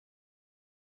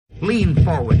Lean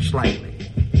forward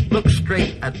slightly. Look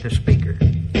straight at the speaker.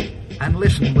 And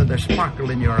listen with a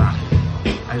sparkle in your eye,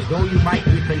 as though you might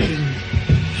be thinking,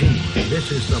 gee,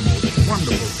 this is the most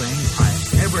wonderful thing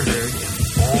I've ever heard in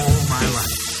all my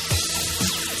life.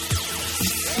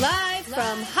 Live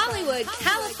from Hollywood,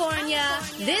 California,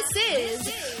 this is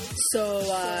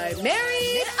So I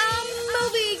Married a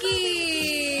Movie Geek.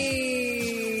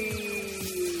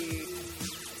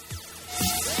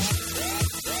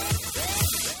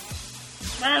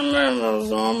 My name is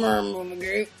Movie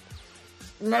Geek.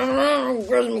 My name is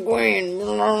Chris McQueen.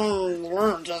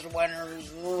 Just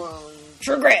winners.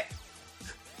 True Grit.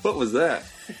 What was that?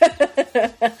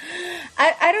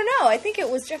 I don't know. I think it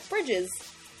was Jeff Bridges.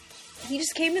 He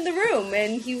just came in the room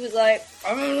and he was like,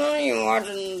 I'm you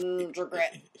watching True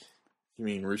Grit. You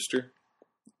mean Rooster?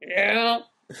 Yeah.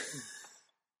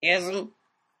 Yes.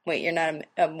 wait, you're not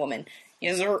a woman.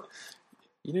 Yes, sir.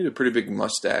 You need a pretty big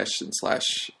mustache and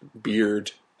 /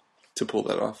 beard to pull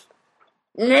that off.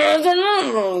 There's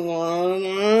another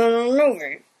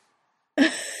movie.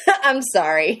 I'm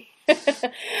sorry.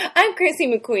 I'm Chrissy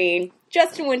McQueen.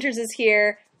 Justin Winters is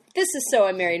here. This is So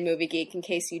I Married Movie Geek, in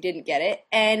case you didn't get it.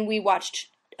 And we watched,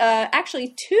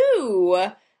 actually,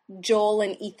 2 Joel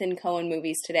and Ethan Coen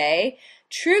movies today.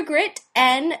 True Grit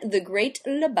and The Great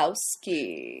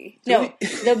Lebowski. No,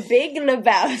 The Big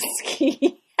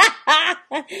Lebowski.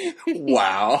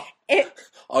 Wow.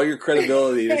 All your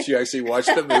credibility that you actually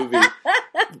watched the movie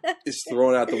is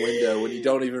thrown out the window when you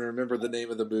don't even remember the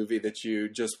name of the movie that you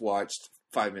just watched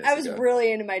 5 minutes ago. I was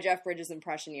really into my Jeff Bridges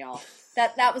impression, y'all.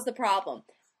 That was the problem.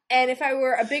 And if I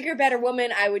were a bigger, better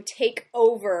woman, I would take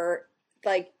over,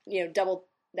 like, you know,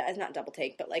 not double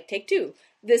take, but like take 2,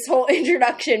 this whole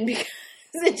introduction, because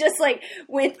it just like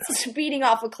went speeding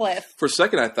off a cliff. For a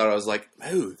second, I thought, I was like,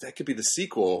 oh, that could be the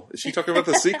sequel. Is she talking about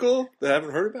the sequel that I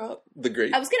haven't heard about? The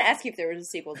Great... I was going to ask you if there was a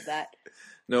sequel to that.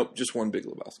 Nope, just one Big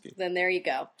Lebowski. Then there you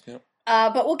go. Yep.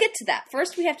 But we'll get to that.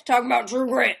 First, we have to talk about True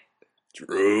Grit.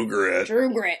 True Grit.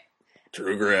 True Grit.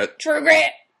 True Grit. True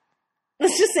Grit.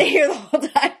 Let's just stay here the whole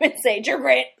time and say True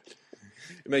Grit.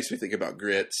 It makes me think about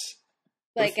grits.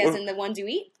 Like, as in the ones you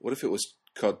eat? What if it was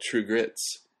called True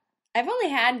Grits? I've only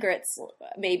had grits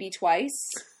maybe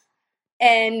twice.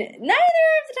 And neither of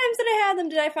the times that I had them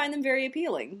did I find them very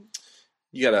appealing.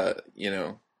 You gotta,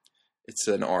 it's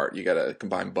an art. You gotta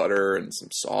combine butter and some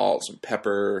salt, some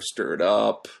pepper, stir it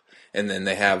up. And then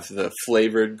they have the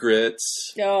flavored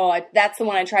grits. Oh, that's the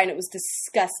one I tried and it was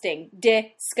disgusting.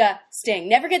 Disgusting.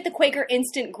 Never get the Quaker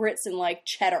instant grits in, like,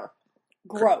 cheddar.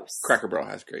 Gross. Cracker Barrel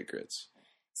has great grits.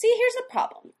 See, here's the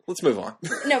problem. Let's move on.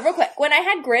 No, real quick. When I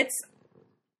had grits,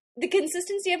 the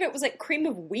consistency of it was like cream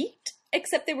of wheat,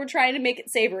 except they were trying to make it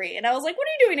savory. And I was like, what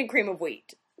are you doing in cream of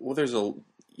wheat? Well, there's a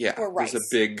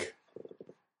big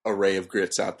array of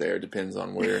grits out there. Depends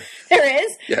on where. There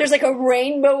is? Yeah. There's like a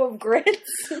rainbow of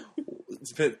grits?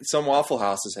 Some Waffle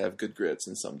Houses have good grits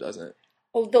and some doesn't.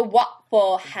 Oh, the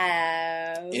Waffle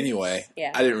House. Anyway,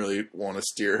 yeah. I didn't really want to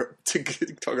steer to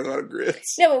talking about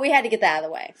grits. No, but we had to get that out of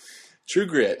the way. True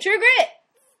Grit. True Grit.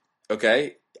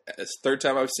 Okay. It's the 3rd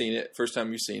time I've seen it. First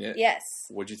time you've seen it. Yes.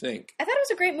 What'd you think? I thought it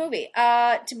was a great movie.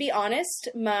 To be honest,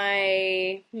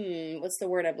 my... what's the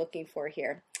word I'm looking for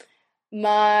here?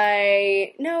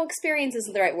 No, experience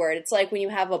isn't the right word. It's like when you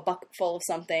have a bucket full of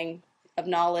something, of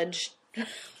knowledge.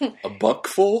 A buck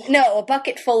full? No, a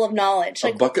bucket full of knowledge.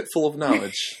 A bucket full of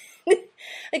knowledge.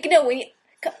 Like, no,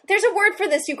 there's a word for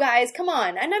this, you guys. Come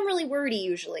on. And I'm really wordy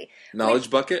usually. Knowledge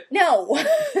bucket? No.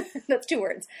 That's 2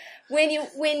 words. When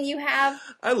you have...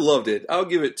 I loved it. I'll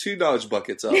give it 2 knowledge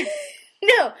buckets up.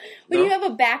 No. When you have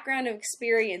a background of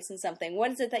experience in something,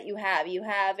 what is it that you have? You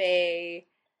have a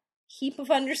heap of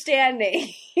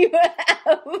understanding. You have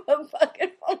a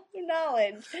bucket full of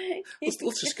knowledge.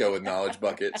 Let's just go with knowledge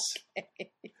buckets.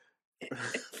 Okay.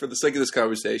 For the sake of this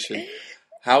conversation,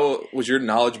 how was your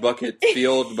knowledge bucket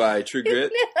filled by True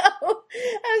Grit? No,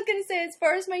 I was going to say, as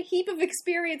far as my heap of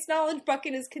experience knowledge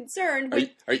bucket is concerned...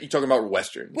 Are you talking about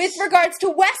Westerns? With regards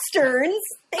to Westerns,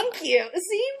 thank you.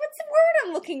 See, what's the word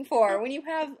I'm looking for when you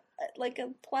have, like, a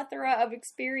plethora of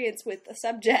experience with a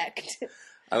subject?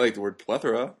 I like the word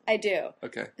plethora. I do.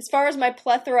 Okay. As far as my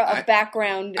plethora of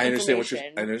background I understand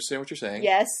information... I understand what you're saying.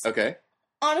 Yes. Okay.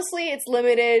 Honestly, it's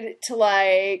limited to,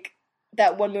 like...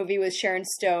 that one movie with Sharon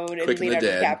Stone and Leonardo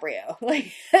DiCaprio.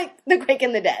 Like The Quick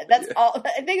and the Dead. That's all.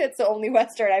 I think that's the only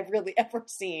Western I've really ever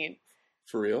seen.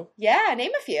 For real? Yeah,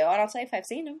 name a few, and I'll tell you if I've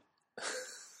seen them.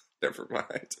 Never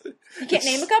mind. You can't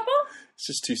name a couple? It's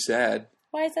just too sad.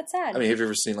 Why is that sad? I mean, have you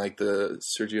ever seen, like, the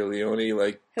Sergio Leone,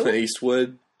 like, Who? Clint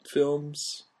Eastwood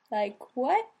films? Like,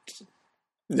 what?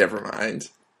 Never mind.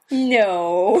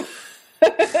 No.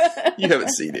 You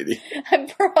haven't seen any.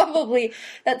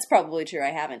 That's probably true. I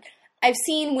haven't. I've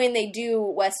seen when they do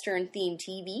Western themed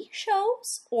TV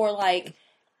shows, or like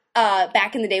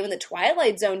back in the day when the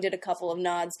Twilight Zone did a couple of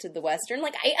nods to the Western.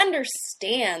 Like, I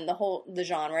understand the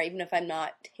genre, even if I'm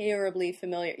not terribly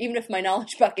familiar, even if my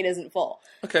knowledge bucket isn't full.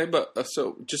 Okay, but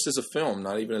so just as a film,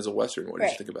 not even as a Western, what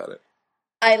did you think about it?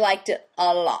 I liked it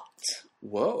a lot.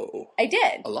 Whoa. I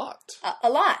did. A lot. A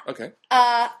lot. Okay.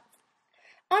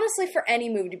 Honestly, for any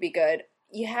movie to be good,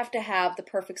 you have to have the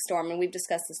perfect storm, and we've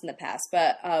discussed this in the past,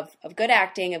 but of good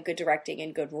acting, of good directing,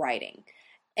 and good writing.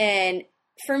 And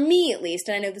for me, at least,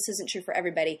 and I know this isn't true for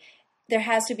everybody, there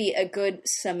has to be a good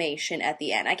summation at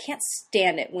the end. I can't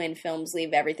stand it when films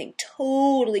leave everything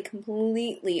totally,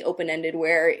 completely open-ended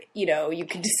where, you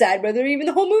can decide whether even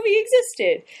the whole movie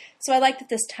existed. So I like that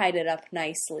this tied it up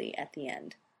nicely at the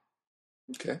end.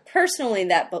 Okay. Personally,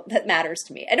 that matters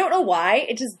to me. I don't know why,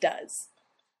 it just does.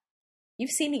 You've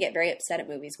seen me get very upset at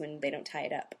movies when they don't tie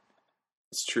it up.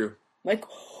 It's true. Like,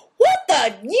 what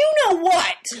the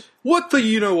you-know-what? What the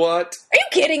you-know-what? Are you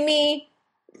kidding me?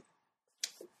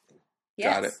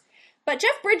 Yes. Got it. But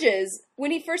Jeff Bridges,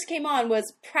 when he first came on,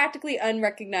 was practically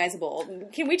unrecognizable.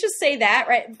 Can we just say that,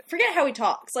 right? Forget how he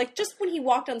talks. Like, just when he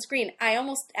walked on screen, I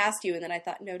almost asked you, and then I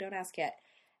thought, no, don't ask yet.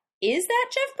 Is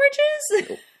that Jeff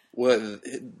Bridges? Well,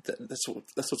 that's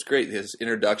what's great. His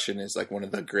introduction is like one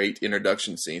of the great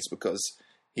introduction scenes because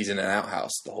he's in an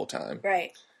outhouse the whole time.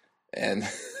 Right. And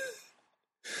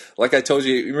like I told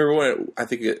you remember when I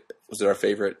think it was our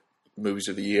favorite movies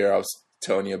of the year, I was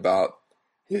telling you about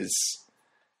his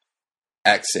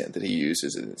accent that he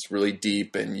uses, and it's really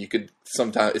deep, and you could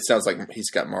sometimes, it sounds like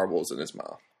he's got marbles in his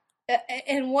mouth.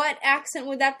 And what accent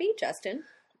would that be, Justin?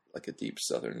 Like a deep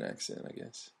Southern accent, I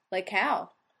guess. Like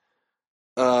how?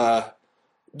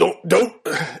 Don't.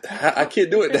 I can't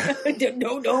do it.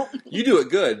 Don't. You do it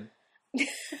good.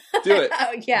 Do it.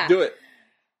 Oh, yeah. Do it.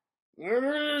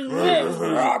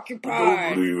 We're occupied. I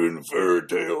don't believe in fairy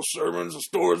tale sermons and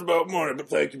stories about money, but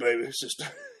thank you, baby sister.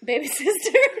 Baby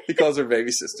sister? He calls her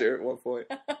baby sister at one point.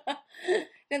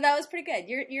 No, that was pretty good.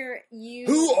 You.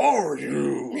 Who are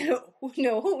you?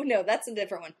 No, that's a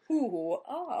different one. Who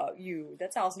are you?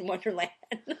 That's Alice in Wonderland.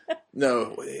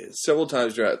 No, several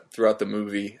times throughout the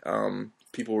movie,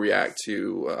 people react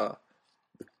to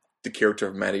the character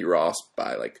of Maddie Ross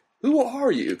by like, "Who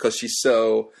are you?" Because she's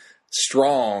so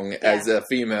strong as a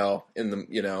female in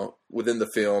the within the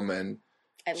film, and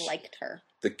I liked her.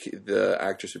 The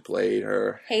actress who played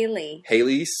her,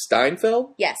 Haley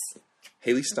Steinfeld. Yes,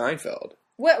 Haley Steinfeld.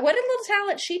 What a little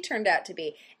talent she turned out to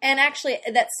be. And actually,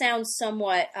 that sounds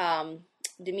somewhat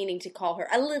demeaning to call her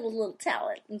a little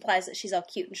talent. Implies that she's all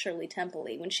cute and Shirley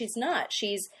Temple-y, when she's not.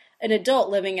 She's an adult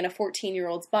living in a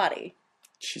 14-year-old's body.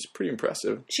 She's pretty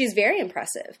impressive. She's very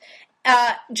impressive.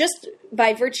 Just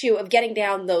by virtue of getting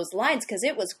down those lines, because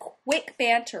it was quick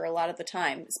banter a lot of the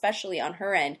time, especially on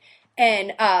her end,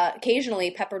 and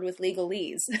occasionally peppered with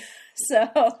legalese.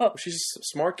 So she's a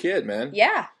smart kid, man.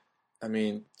 Yeah. I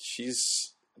mean,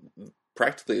 she's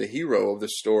practically the hero of the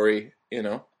story,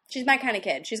 She's my kind of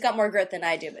kid. She's got more grit than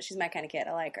I do, but she's my kind of kid.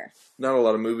 I like her. Not a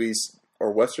lot of movies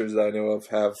or westerns that I know of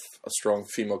have a strong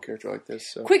female character like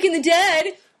this. So. Quick in the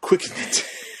Dead.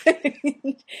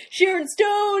 Dead. Sharon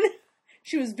Stone.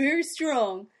 She was very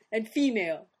strong and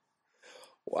female.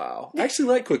 Wow. I actually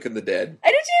like Quick in the Dead.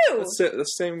 I do too. That's the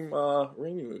same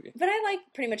Raimi movie. But I like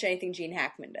pretty much anything Gene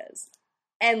Hackman does.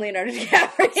 And Leonardo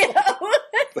DiCaprio.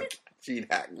 Gene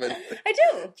Hackman. I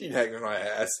do. Gene Hackman, my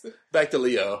ass. Back to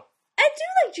Leo. I do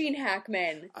like Gene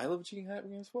Hackman. I love Gene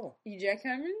Hackman as well. You Jack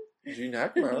Hackman? Gene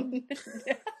Hackman.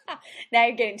 Now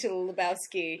you're getting to the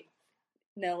Lebowski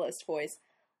no-list voice.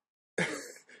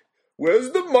 Where's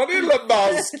the money,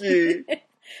 Lebowski?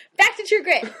 Back to True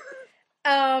Grit.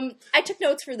 I took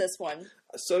notes for this one.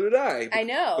 So did I. I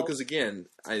know. Because again,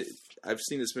 I've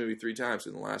seen this movie 3 times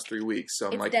in the last 3 weeks.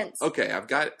 So I'm like, dense. Okay, I've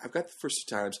got the first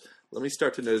 2 times. Let me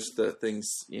start to notice the things,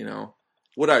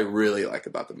 what I really like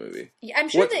about the movie. Yeah, I'm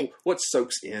sure what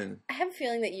soaks in. I have a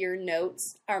feeling that your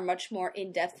notes are much more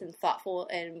in-depth and thoughtful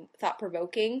and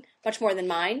thought-provoking, much more than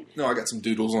mine. No, I got some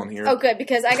doodles on here. Oh, good,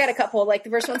 because I got a couple. Like, the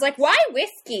first one's like, why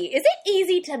whiskey? Is it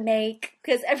easy to make?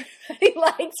 Because everybody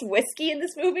likes whiskey in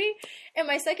this movie. And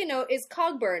my second note is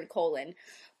Cogburn, blag,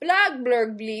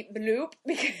 blurg, bleep, bloop,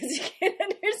 because you can't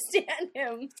understand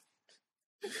him.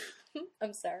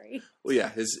 I'm sorry. Well, yeah,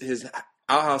 his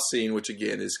outhouse scene, which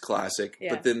again is classic,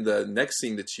 but then the next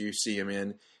scene that you see him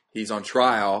in, he's on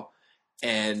trial,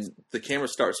 and the camera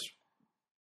starts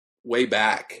way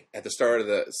back at the start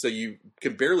of so you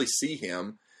can barely see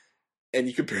him, and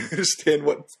you can barely understand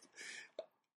what.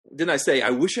 Didn't I say, I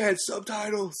wish I had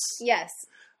subtitles? Yes.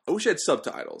 I wish I had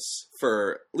subtitles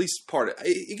for at least part of it.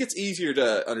 It gets easier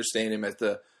to understand him as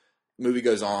the movie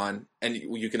goes on, and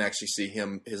you can actually see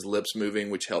his lips moving,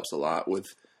 which helps a lot with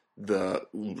the...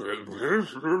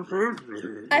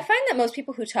 I find that most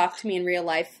people who talk to me in real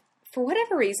life, for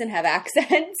whatever reason, have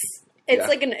accents. It's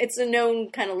it's a known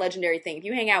kind of legendary thing. If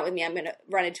you hang out with me, I'm going to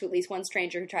run into at least one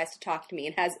stranger who tries to talk to me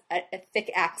and has a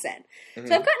thick accent. Mm-hmm.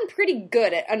 So I've gotten pretty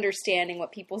good at understanding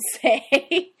what people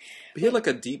say. He had like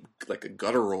a deep, like a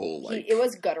guttural, like... It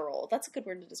was guttural. That's a good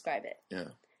word to describe it. Yeah.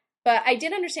 But I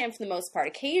did understand for the most part.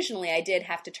 Occasionally, I did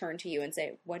have to turn to you and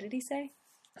say, "What did he say?"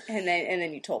 And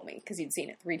then you told me because you'd seen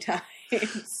it 3 times.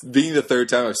 Being the 3rd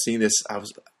time I've seen this,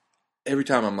 every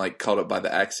time I'm like caught up by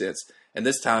the accents. And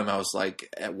this time I was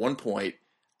like, at one point,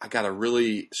 I got a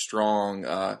really strong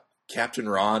Captain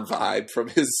Ron vibe from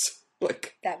his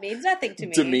like... That means nothing to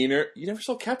me. Demeanor. You never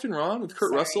saw Captain Ron with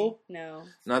Kurt Russell? No.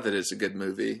 Not that it's a good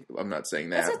movie. I'm not saying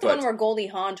that. That's like the one where Goldie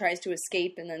Hawn tries to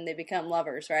escape and then they become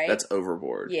lovers, right? That's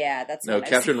Overboard. Yeah, that's no,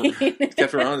 Captain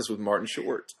Ron is with Martin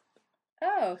Short.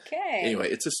 Oh, okay. Anyway,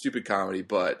 it's a stupid comedy,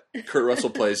 but Kurt Russell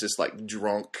plays this like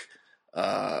drunk,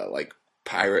 like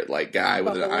pirate like guy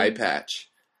with an eye patch.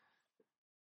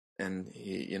 And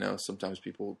he, sometimes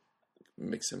people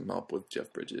mix him up with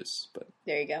Jeff Bridges. But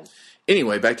there you go.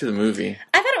 Anyway, back to the movie.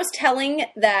 I thought it was telling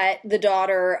that the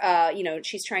daughter,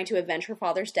 she's trying to avenge her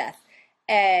father's death.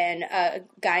 And a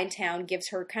guy in town gives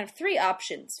her kind of 3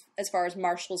 options as far as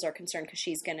marshals are concerned because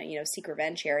she's going to, seek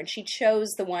revenge here. And she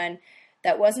chose the one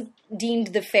that wasn't deemed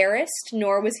the fairest,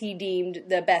 nor was he deemed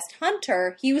the best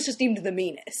hunter. He was just deemed the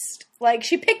meanest. Like,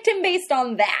 she picked him based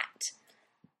on that.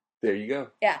 There you go.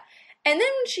 Yeah. And then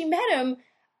when she met him,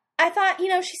 I thought,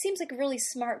 she seems like a really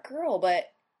smart girl,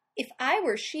 but if I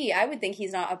were she, I would think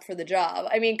he's not up for the job.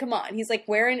 I mean, come on. He's like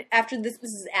this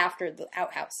is after the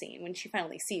outhouse scene, when she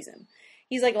finally sees him.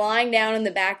 He's like lying down in the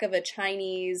back of a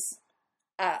Chinese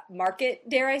market,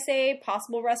 dare I say,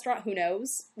 possible restaurant, who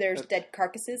knows? There's dead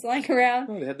carcasses lying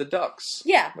around. Oh, they had the ducks.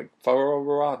 Yeah. Like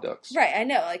Favre ducks. Right, I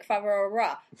know, like Favre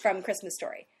from Christmas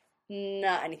Story.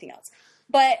 Not anything else.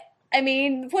 But... I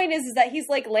mean, the point is that he's,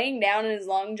 like, laying down in his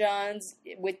long johns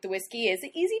with the whiskey. Is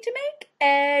it easy to make?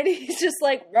 And he's just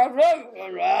like, rah, rah, rah,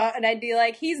 rah. And I'd be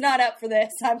like, he's not up for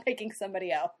this. I'm picking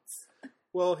somebody else.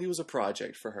 Well, he was a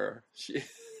project for her. She,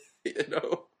 Is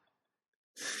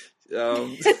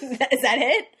that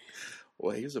it?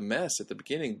 Well, he was a mess at the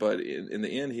beginning, but in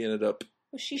the end, he ended up...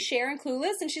 Was she Sharon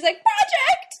Clueless? And she's like,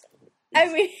 project!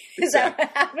 I mean, is that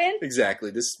what happened?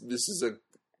 Exactly. This is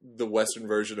the Western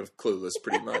version of Clueless,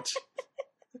 pretty much.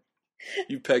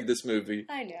 You pegged this movie.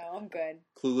 I know, I'm good.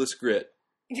 Clueless Grit.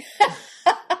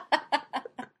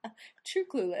 True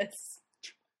Clueless.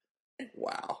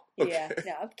 Wow. Okay. Yeah,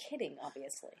 no, I'm kidding,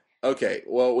 obviously. Okay,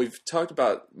 well, we've talked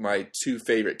about my 2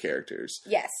 favorite characters.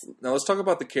 Yes. Now let's talk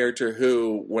about the character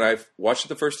who, when I watched it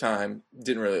the first time,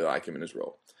 didn't really like him in his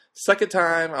role. Second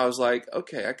time, I was like,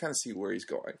 okay, I kind of see where he's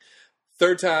going.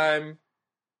 Third time,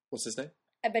 what's his name?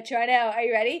 I bet you I know. Are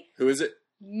you ready? Who is it?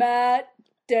 Matt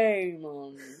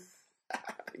Damon.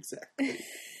 Exactly.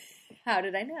 How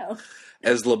did I know?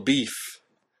 As LaBeef.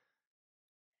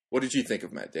 What did you think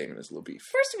of Matt Damon as LaBeef?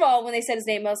 First of all, when they said his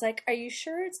name, I was like, are you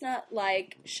sure it's not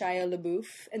like Shia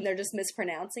LaBeouf and they're just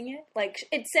mispronouncing it? Like,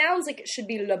 it sounds like it should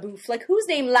be LaBeouf. Like, whose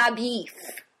name LaBeef?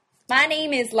 My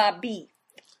name is LaBeef.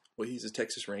 Well, he's a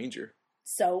Texas Ranger.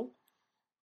 So?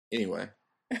 Anyway.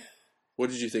 What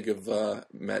did you think of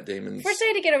Matt Damon's... First, I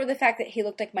had to get over the fact that he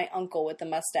looked like my uncle with the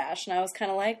mustache, and I was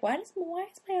kind of like, why is my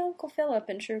Uncle Philip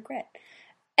in True Grit?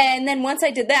 And then once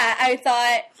I did that, I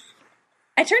thought...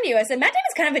 I turned to you, I said, Matt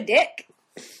Damon's kind of a dick.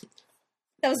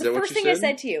 That was the first thing I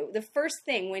said to you. The first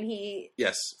thing when he...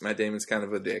 Yes, Matt Damon's kind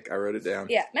of a dick. I wrote it down.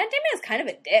 Yeah, Matt Damon is kind of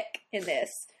a dick in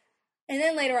this. And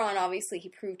then later on, obviously, he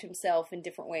proved himself in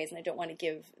different ways, and I don't want to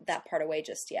give that part away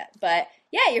just yet. But,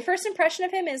 yeah, your first impression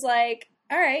of him is like...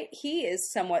 All right, he is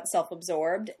somewhat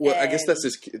self-absorbed. Well, I guess that's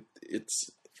his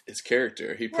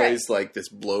character. He plays like this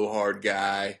blowhard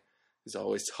guy. He's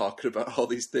always talking about all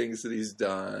these things that he's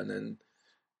done,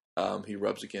 and he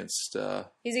rubs against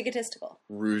he's egotistical.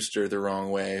 Rooster the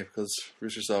wrong way because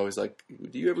Rooster's always like,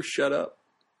 "Do you ever shut up?"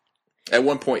 At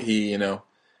one point, he almost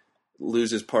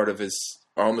loses part of his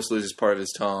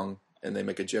tongue, and they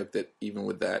make a joke that even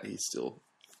with that, he's still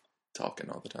talking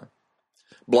all the time.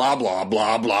 Blah, blah,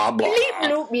 blah, blah, blah. Bleep,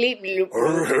 bloop, bleep, bloop.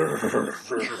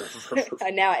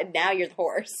 Now you're the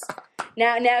horse.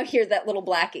 Now you're that little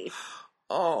Blackie.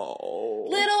 Oh.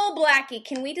 Little Blackie.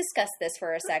 Can we discuss this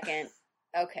for a second?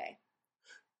 Okay.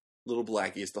 Little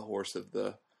Blackie is the horse of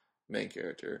the main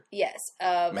character. Yes,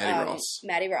 of Maddie Ross.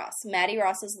 Maddie Ross. Maddie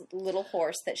Ross's little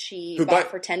horse that she Who bought by-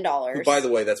 for $10. Who, by the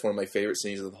way, that's one of my favorite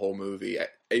scenes of the whole movie.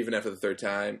 Even after the third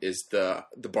time, is the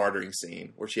bartering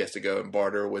scene where she has to go and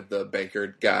barter with the banker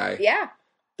guy. Yeah,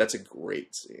 That's a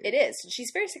great scene. it is.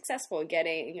 She's very successful at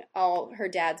getting all her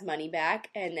dad's money back,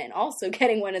 and then also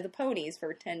getting one of the ponies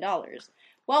for $10.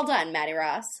 Well done, Maddie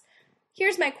Ross.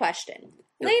 Here's my question.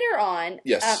 Later on,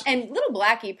 Yes. and Little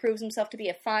Blackie proves himself to be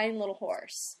a fine little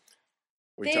horse.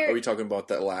 Are we talking about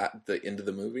the end of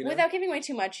the movie now? Without giving away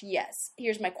too much, yes.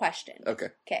 Here's my question. Okay.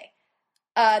 Okay.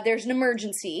 There's an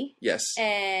emergency, Yes.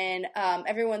 and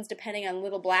everyone's depending on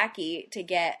Little Blackie to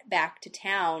get back to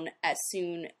town as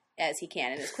soon as he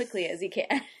can and as quickly as he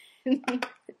can.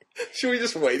 Should we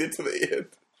just wait until the end?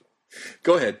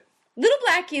 Go ahead. Little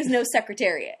Blackie is no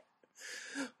secretariat.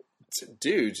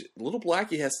 Dude, Little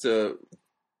Blackie has to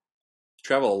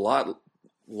travel a lot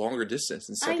longer distance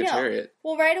than I know. Secretariat.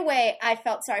 Well, right away, I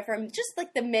felt sorry for him. Just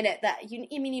like the minute that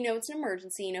it's an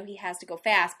emergency. He has to go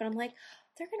fast. But I'm like,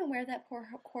 they're going to wear that poor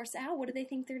horse out. What do they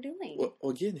think they're doing? Well,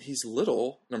 again, he's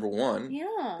little. Number one.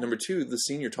 Yeah. Number two, the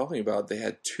scene you're talking about, they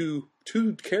had two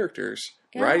characters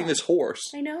Yeah. riding this horse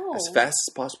I know. as fast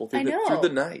as possible I know. through the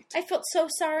night. I felt so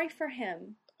sorry for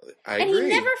him. I And agree. he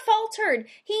never faltered.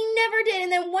 He never did.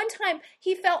 And then one time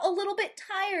he felt a little bit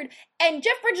tired, and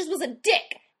Jeff Bridges was a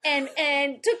dick and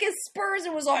took his spurs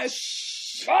and was like,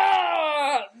 Let's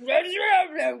have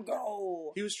them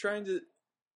go. He was trying to.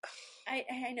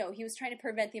 I know he was trying to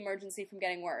prevent the emergency from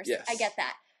getting worse. Yes. I get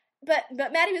that. But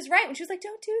Maddie was right when she was like,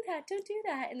 "Don't do that, don't do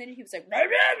that." And then he was like,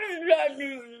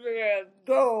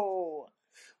 Go.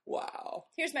 Wow.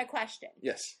 "Here's my question: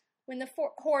 Yes. When the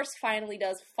horse finally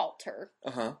does falter,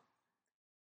 Uh huh.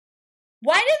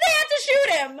 why did they have to shoot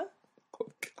him?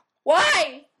 Oh, God.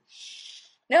 Why?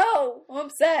 No, I'm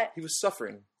upset. He was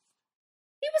suffering.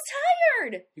 He was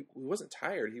tired. He wasn't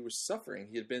tired. He was suffering.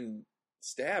 He had been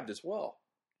stabbed as well.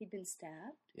 He'd been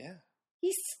stabbed. Yeah.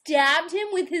 He stabbed him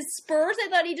with his spurs. I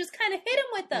thought he just kind of hit him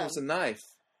with It them. was a knife.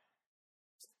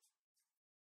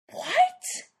 What?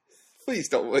 Please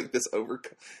don't make this over.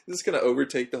 This is going to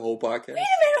overtake the whole podcast. Wait a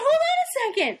minute. Hold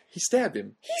on a second. He stabbed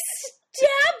him. He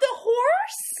stabbed the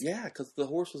horse? Yeah, because the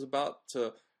horse was about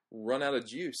to run out of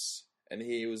juice, and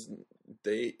it was an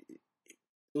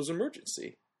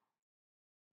emergency.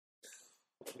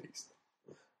 Please.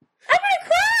 I'm gonna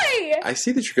cry. I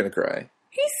see that you're going to cry.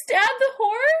 He stabbed the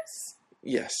horse?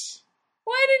 Yes.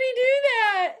 Why did he do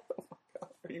that?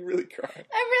 Are you really crying?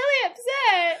 I'm really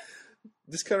upset.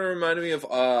 This kind of reminded me of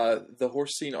the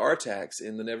horse scene Artax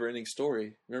in The Neverending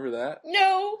Story. Remember that?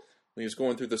 No. When he was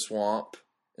going through the swamp,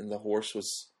 and the horse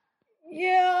was...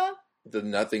 Yeah. The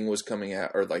nothing was coming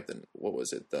out, or like what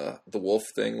was it? The wolf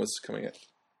thing was coming out.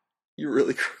 You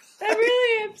really crying. I'm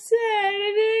really upset.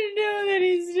 I didn't know that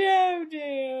he stabbed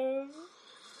him.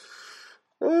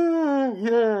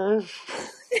 Oh, yes.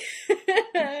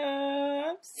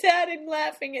 I'm sad and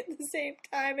laughing at the same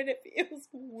time, and it feels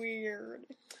weird.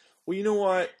 Well, you know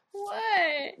what?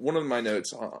 What? One of my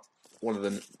notes, one of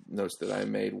the notes that I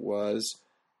made was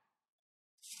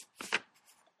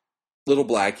Little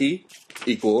Blackie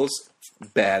equals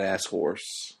badass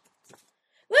horse.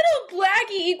 Little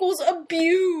Blackie equals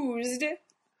abused.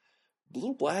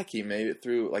 Little Blackie made it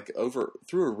through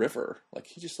a river. Like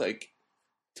he just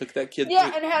took that kid.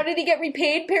 Yeah, through. and how did he get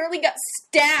repaid? Apparently got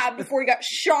stabbed before he got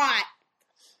shot.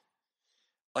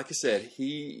 Like I said,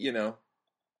 it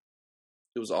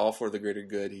was all for the greater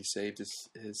good. He saved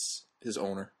his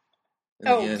owner. in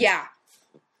the Oh, end. yeah.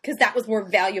 Because that was more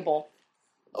valuable.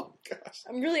 Oh gosh.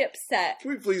 I'm really upset.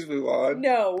 Can we please move on?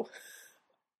 No.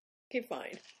 Okay,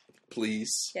 fine.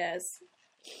 Please. Yes.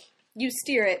 You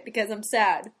steer it because I'm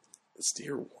sad.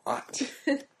 Steer what?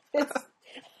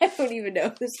 I don't even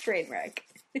know this train wreck.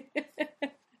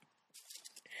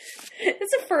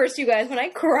 It's a first, you guys, when I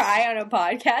cry on a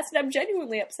podcast and I'm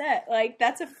genuinely upset. Like,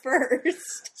 that's a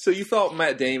first. So you thought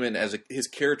Matt Damon his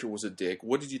character was a dick.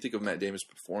 What did you think of Matt Damon's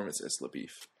performance as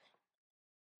LaBeef?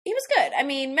 He was good. I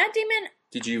mean, Matt Damon...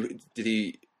 Did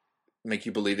he make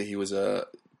you believe that he was a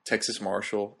Texas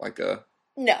Marshal?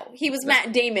 No, he was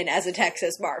Matt Damon as a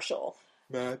Texas Marshal.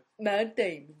 Matt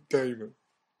Damon. Damon.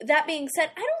 That being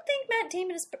said, I don't think Matt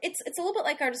Damon is... It's a little bit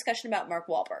like our discussion about Mark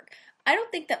Wahlberg. I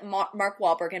don't think that Mark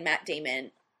Wahlberg and Matt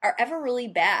Damon are ever really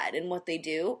bad in what they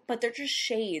do, but they're just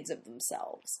shades of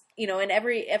themselves. And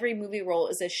every movie role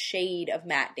is a shade of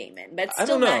Matt Damon, but it's I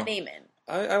still don't know. Matt Damon.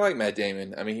 I like Matt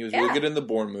Damon. I mean, he was really Yeah. good in the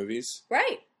Bourne movies.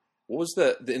 Right. What was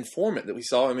the Informant that we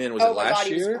saw him in? Was Oh it my last God,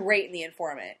 he year? was great in The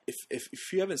Informant.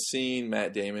 If you haven't seen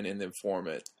Matt Damon in The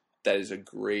Informant, that is a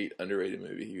great underrated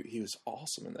movie. He was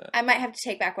awesome in that. I might have to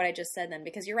take back what I just said then,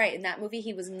 because you're right. In that movie,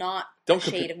 he was not Don't a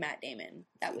shade compare- of Matt Damon.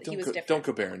 He was Don't different.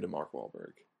 compare him to Mark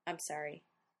Wahlberg. I'm sorry.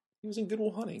 He was in Good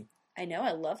Will Hunting. I know.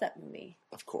 I love that movie.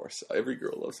 Of course, every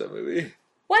girl loves that movie.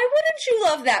 Why wouldn't you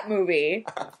love that movie?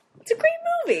 It's a great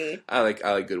movie. I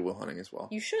like Good Will Hunting as well.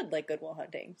 You should like Good Will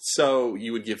Hunting. So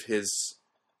you would give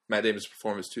Matt Damon's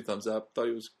performance 2 thumbs up? Thought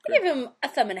he was I great. give him a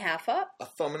thumb and a half up. A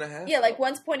thumb and a half? Yeah, like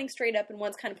one's pointing straight up and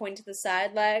one's kind of pointing to the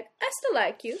side. Like, I still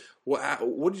like you.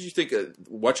 What did you think of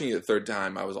watching it the third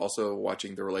time? I was also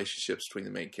watching the relationships between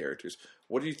the main characters.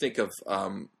 What do you think of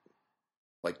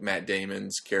like Matt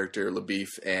Damon's character LaBeef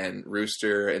and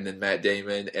Rooster, and then Matt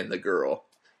Damon and the girl?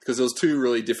 Because those two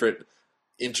really different,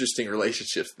 interesting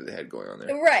relationships that they had going on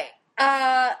there. Right.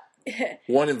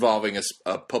 One involving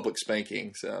a public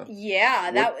spanking. So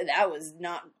Yeah, that was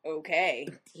not okay.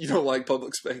 you don't like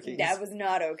public spankings? That was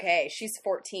not okay. She's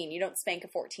 14. You don't spank a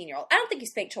 14-year-old. I don't think you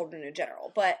spank children in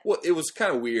general, but Well, it was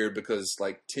kind of weird because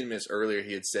like 10 minutes earlier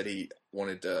he had said he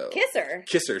wanted to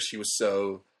kiss her. She was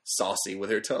so saucy with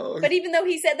her tongue. But even though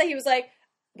he said that, he was like,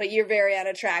 but you're very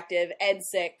unattractive and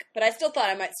sick, but I still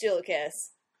thought I might steal a kiss.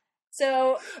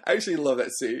 So, I actually love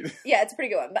that scene. yeah, it's a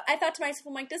pretty good one. But I thought to myself,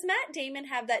 I'm like, does Matt Damon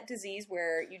have that disease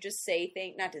where you just say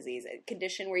things, not disease, a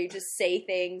condition where you just say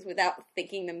things without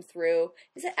thinking them through?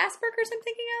 Is it Asperger's I'm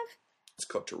thinking of? It's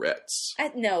called Tourette's.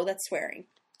 No, that's swearing.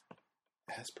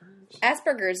 Asperger's?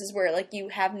 Asperger's is where, like, you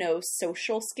have no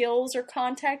social skills or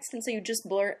context, and so you just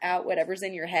blurt out whatever's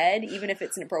in your head, even if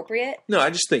it's inappropriate. No, I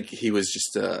just think he was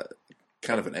just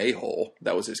kind of an a-hole.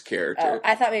 That was his character.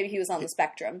 I thought maybe he was on the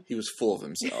spectrum. He was full of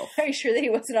himself. Are you sure that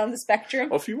he wasn't on the spectrum?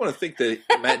 Well, if you want to think that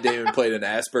Matt Damon played an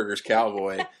Asperger's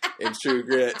cowboy in True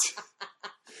Grit,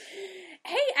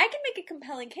 Hey, I can make a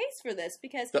compelling case for this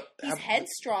because he's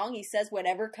headstrong. He says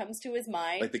whatever comes to his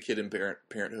mind. like the kid in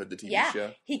Parenthood, the TV yeah,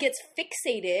 show. he gets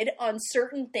fixated on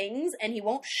certain things and he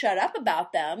won't shut up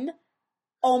about them.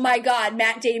 Oh my God,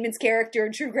 Matt Damon's character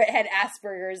in True Grit had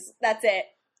Asperger's. That's it.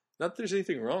 Not that there's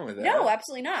anything wrong with that. No,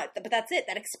 absolutely not. But that's it.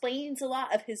 That explains a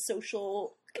lot of his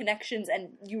social connections. And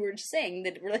you were just saying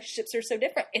that relationships are so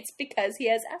different. It's because he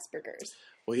has Asperger's.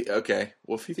 Well, okay.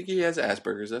 Well, if you think he has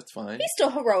Asperger's, that's fine. He's still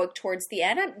heroic towards the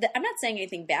end. I'm not saying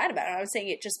anything bad about it. I'm saying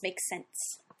it just makes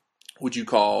sense. Would you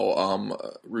call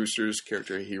Rooster's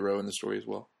character a hero in the story as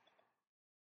well?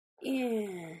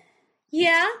 Yeah.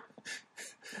 Yeah.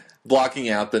 Blocking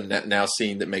out the now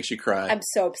scene that makes you cry. I'm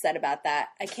so upset about that.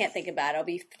 I can't think about it. I'll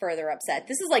be further upset.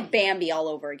 This is like Bambi all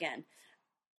over again.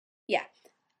 Yeah.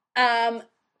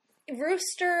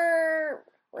 Rooster.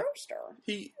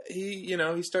 He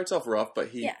he starts off rough, but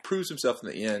he proves himself in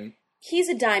the end. He's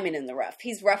a diamond in the rough.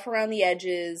 He's rough around the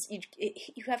edges.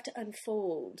 You have to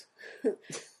unfold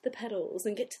the petals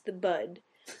and get to the bud.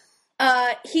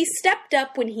 He stepped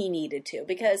up when he needed to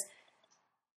because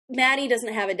Maddie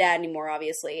doesn't have a dad anymore,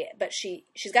 obviously, but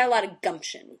she's got a lot of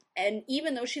gumption. And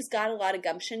even though she's got a lot of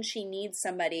gumption, she needs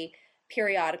somebody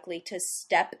periodically to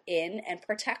step in and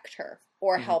protect her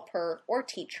or help her or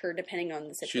teach her, depending on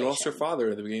the situation. She lost her father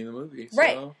at the beginning of the movie.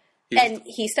 Right. So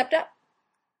he stepped up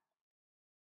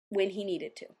when he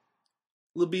needed to.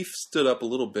 LaBeef stood up a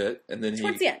little bit, and then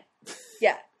Towards the end.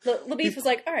 Yeah. LaBeef was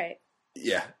like, all right.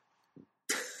 Yeah.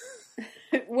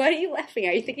 What are you laughing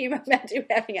at? Are you thinking about Matt Damon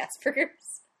having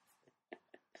Asperger's?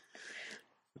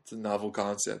 It's a novel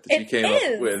concept that you came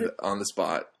up with on the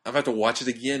spot. I'm about to watch it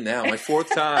again now, my 4th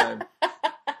time.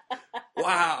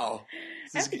 Wow.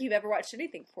 I don't think you've ever watched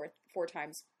anything four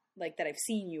times like that I've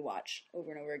seen you watch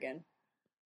over and over again.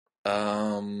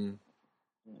 I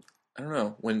don't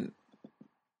know. When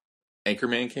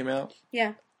Anchorman came out,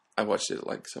 yeah, I watched it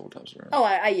like several times around. Oh,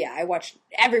 I watched.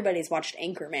 Everybody's watched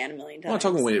Anchorman a million times. I'm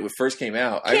talking when it first came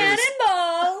out. Cannonball.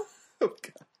 Oh,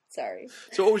 God. Sorry.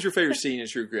 So, what was your favorite scene in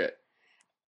True Grit?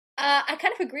 I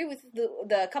kind of agree with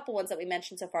the couple ones that we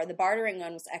mentioned so far. The bartering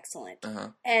one was excellent,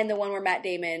 and the one where Matt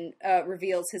Damon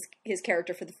reveals his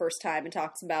character for the first time and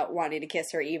talks about wanting to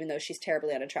kiss her, even though she's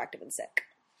terribly unattractive and sick.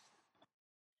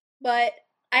 But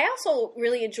I also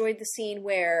really enjoyed the scene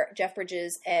where Jeff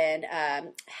Bridges and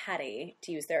Hattie,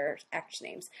 to use their actors'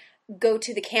 names, go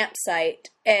to the campsite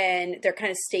and they're kind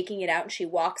of staking it out. And she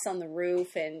walks on the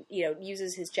roof and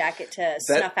uses his jacket to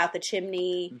snuff out the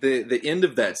chimney. The end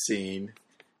of that scene.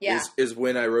 Yeah. Is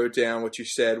when I wrote down what you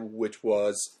said, which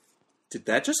was, did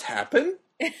that just happen?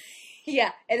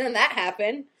 Yeah, and then that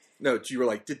happened. No, you were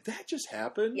like, did that just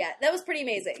happen? Yeah, that was pretty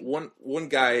amazing. One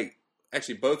guy,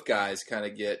 actually both guys kind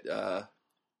of get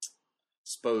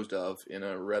disposed of in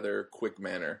a rather quick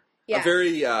manner. Yeah. A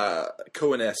very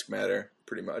Coen-esque manner,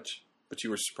 pretty much. But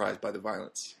you were surprised by the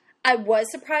violence. I was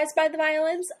surprised by the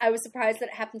violence. I was surprised that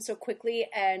it happened so quickly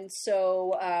and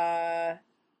so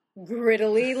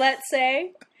grittily, let's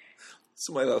say.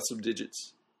 Somebody lost some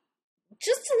digits.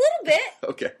 Just a little bit.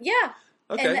 Okay. Yeah.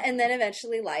 Okay. And then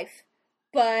eventually life.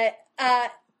 But the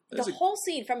There's a- whole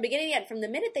scene, from beginning to end, from the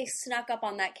minute they snuck up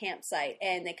on that campsite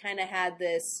and they kind of had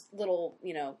this little,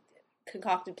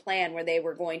 concocted plan where they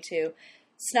were going to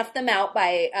snuff them out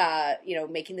by,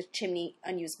 making the chimney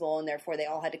unusable, and therefore they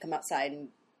all had to come outside and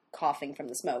coughing from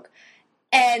the smoke.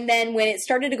 And then when it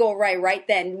started to go right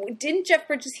then, didn't Jeff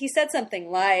Bridges, he said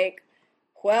something like,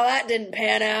 well, that didn't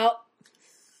pan out.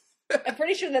 I'm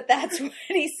pretty sure that's what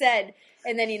he said.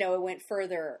 And then, it went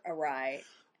further awry.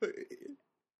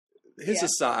 His Yeah.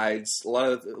 asides, a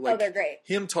lot of They're great.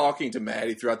 him talking to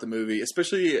Maddie throughout the movie,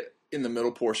 especially in the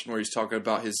middle portion where he's talking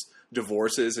about his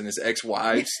divorces and his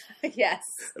ex-wives, Yes.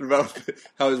 and about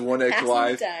how his one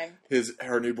ex-wife, Passing time.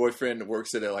 her new boyfriend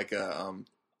works at like a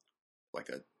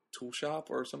tool shop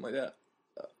or something like that,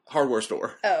 hardware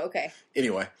store. Oh, okay.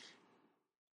 Anyway,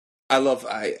 I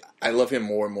love him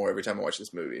more and more every time I watch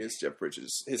this movie. It's Jeff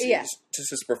Bridges, just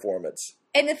his performance.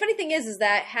 And the funny thing is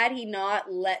that had he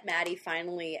not let Maddie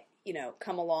finally,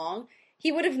 come along,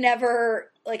 he would have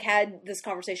never had this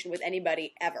conversation with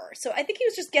anybody ever. So I think he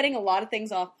was just getting a lot of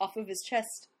things off of his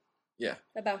chest. Yeah,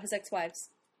 About his ex-wives.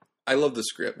 I love the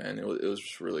script, man. It was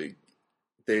just really.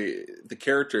 The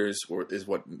characters is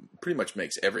what pretty much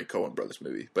makes every Coen Brothers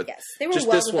movie. But Yes, they were just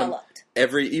well this one,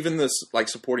 developed. even this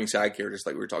supporting side characters,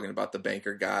 like we were talking about the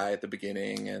banker guy at the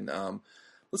beginning, and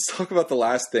let's talk about the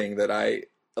last thing that I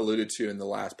alluded to in the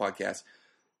last podcast.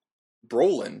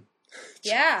 Brolin.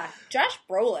 Yeah, Josh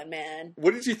Brolin, man.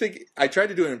 What did you think? I tried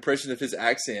to do an impression of his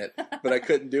accent, but I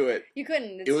couldn't do it. You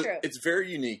couldn't, it's true. It's very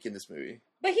unique in this movie.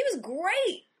 But he was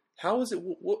great. How was it?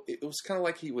 It was kind of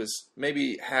like he was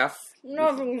maybe half.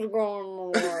 Nothing's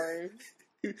going my way.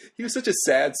 He was such a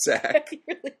sad sack. He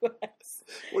really was.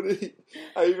 What did he?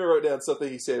 I even wrote down something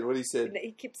he said. What he said?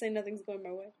 He keeps saying nothing's going my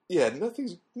way. Yeah,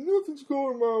 nothing's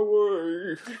going my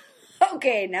way.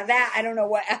 Okay, now that, I don't know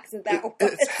what accent that was.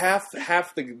 It's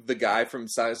half the guy from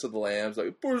Silence of the Lambs,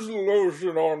 like push the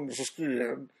lotion on the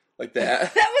skin, like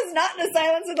that. That was not in the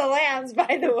Silence of the Lambs,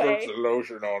 by the way. Puts the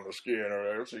lotion on the skin,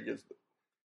 or else he gets,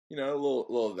 a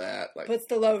little of that. Like Puts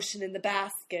the lotion in the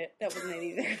basket. That wasn't it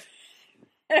either.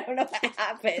 I don't know what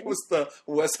happened. it was the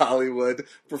West Hollywood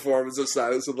performance of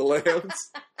Silence of the Lambs.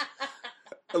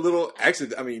 A little,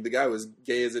 actually, I mean, the guy was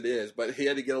gay as it is, but he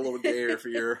had to get a little gayer for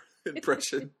your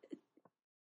impression.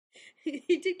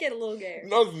 He did get a little gayer.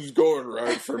 Nothing's going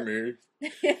right for me.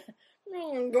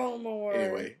 Nothing's going my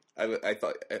way. Anyway, I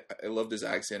thought I loved his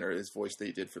accent or his voice that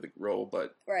he did for the role,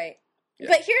 but Right. Yeah.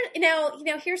 But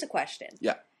here's a question.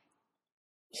 yeah,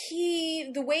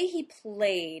 The way he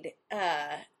played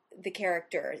the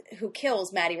character who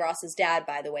kills Maddie Ross's dad,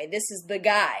 by the way, this is the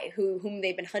guy whom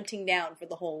they've been hunting down for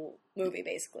the whole movie,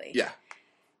 basically. yeah.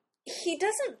 He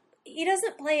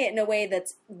doesn't play it in a way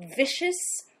that's vicious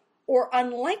or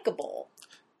unlikable.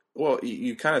 Well,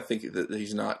 you kind of think that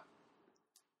he's not.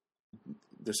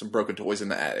 There's some broken toys in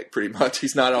the attic, pretty much.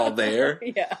 He's not all there.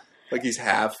 Yeah. Like he's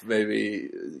half maybe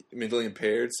mentally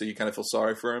impaired, so you kind of feel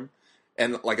sorry for him.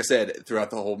 And like I said, throughout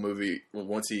the whole movie,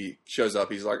 once he shows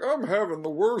up, he's like, "I'm having the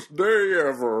worst day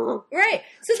ever." Right.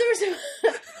 So there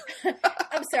was.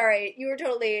 I'm sorry. You were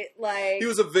totally like. He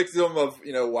was a victim of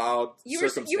wild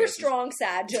circumstances. You were strong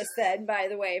sad just then, by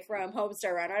the way, from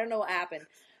Homestar Run. I don't know what happened.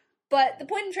 But the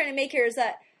point I'm trying to make here is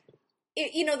that,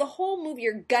 the whole movie,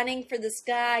 you're gunning for this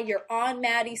guy, you're on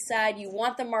Maddie's side, you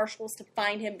want the marshals to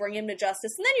find him, bring him to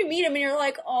justice, and then you meet him and you're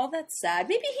like, oh, that's sad.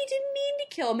 Maybe he didn't mean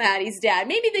to kill Maddie's dad.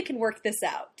 Maybe they can work this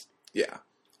out. Yeah.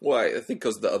 Well, I think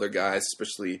because the other guys,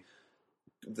 especially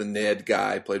the Ned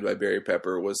guy played by Barry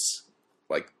Pepper, was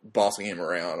like bossing him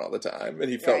around all the time, and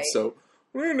he felt Right. so.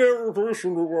 We never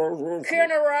listen to what.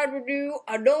 Can I ride with you?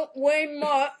 I don't weigh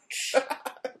much.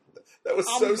 That was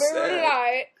I'm so very sad.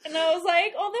 light. And I was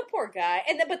like, oh, that poor guy.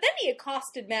 But then he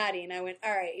accosted Maddie, and I went, all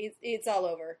right, it's all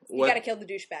over. You What- got to kill the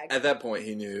douchebag. At that point,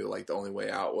 he knew like the only way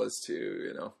out was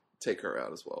to take her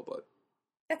out as well. But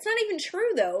That's not even true,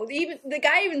 though. The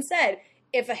guy even said,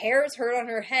 if a hair is hurt on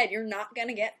her head, you're not going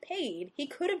to get paid. He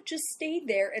could have just stayed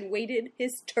there and waited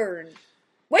his turn.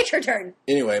 Wait your turn.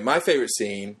 anyway, my favorite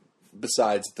scene,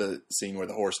 besides the scene where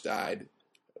the horse died,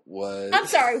 was. I'm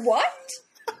sorry, what?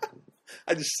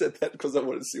 I just said that because I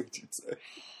wanted to see what you'd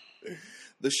say.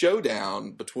 The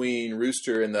showdown between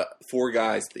Rooster and the four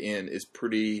guys at the end is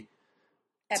pretty.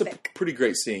 It's a Epic. pretty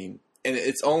great scene, and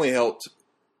it's only helped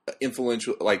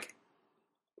influential. Like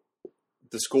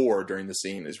the score during the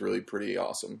scene is really pretty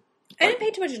awesome. I didn't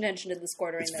pay too much attention to the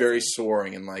score during It's that very scene.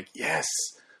 soaring and like yes,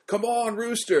 come on,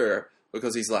 Rooster.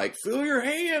 Because he's like, fill your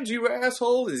hands, you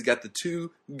asshole. And he's got the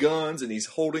 2 guns, and he's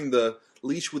holding the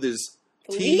leash with his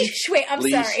teeth. Leash? Wait, I'm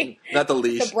sorry. Not the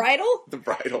leash. The bridle? The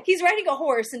bridle. He's riding a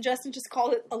horse, and Justin just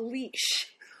called it a leash.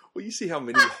 Well, you see how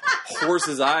many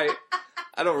horses I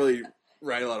don't really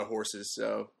ride a lot of horses,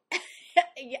 so.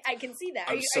 Yeah, I can see that.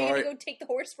 I'm Are you sorry. going to go take the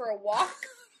horse for a walk?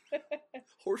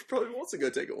 Horse probably wants to go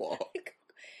take a walk.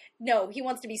 No, he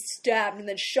wants to be stabbed and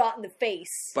then shot in the face.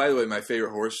 By the way, my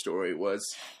favorite horse story was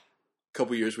a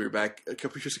couple years ago.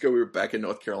 We were back in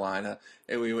North Carolina,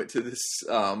 and we went to this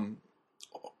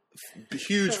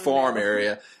huge farm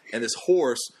area, and this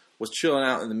horse was chilling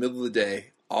out in the middle of the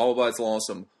day, all by its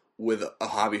lonesome, with a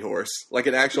hobby horse, like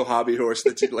an actual hobby horse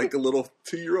that like a little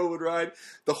 2-year-old would ride.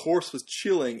 The horse was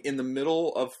chilling in the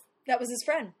middle of. That was his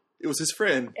friend. It was his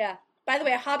friend. Yeah. By the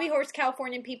way, a hobby horse,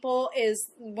 Californian people,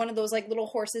 is one of those like little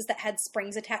horses that had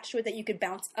springs attached to it that you could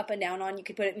bounce up and down on. You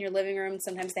could put it in your living room.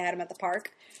 Sometimes they had them at the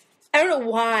park. I don't know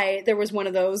why there was one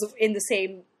of those in the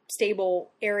same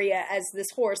stable area as this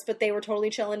horse, but they were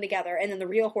totally chilling together. And then the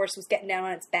real horse was getting down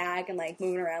on its back and like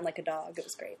moving around like a dog. It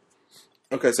was great.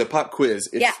 Okay, so pop quiz.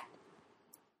 If Yeah.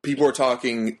 people are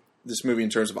talking this movie in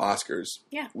terms of Oscars,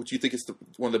 Yeah. would you think it's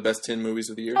one of the best 10 movies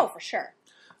of the year? Oh, for sure.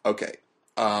 Okay.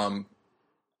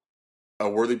 A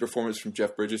worthy performance from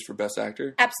Jeff Bridges for Best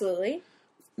Actor. Absolutely.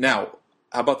 Now,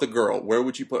 how about the girl? Where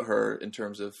would you put her in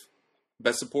terms of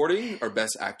Best Supporting or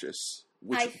Best Actress?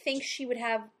 I think she would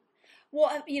have.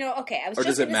 Well, okay. I was or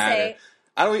just does it going to matter? say.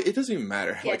 I don't. It doesn't even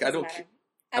matter. Yeah, like it I doesn't don't. matter.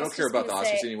 I don't was care just about the gonna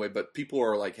Oscars say- anyway. But people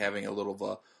are like having a little of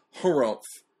a harumph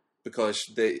because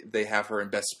they have her in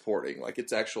Best Supporting. Like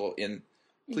it's actual in.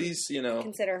 Please,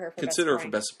 Consider her for consider her best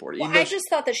for Best Supporting. Well, Even though I just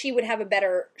thought that she would have a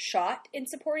better shot in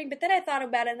supporting, but then I thought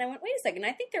about it and I went, wait a second.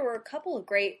 I think there were a couple of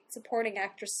great supporting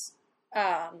actress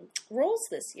roles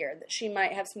this year that she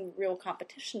might have some real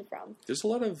competition from. there's a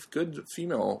lot of good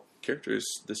female characters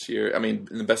this year. I mean,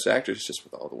 in the Best Actress, just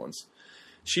with all the ones.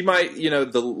 She might,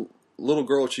 the little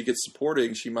girl she gets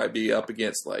supporting, she might be up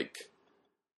against like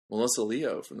Melissa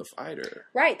Leo from The Fighter.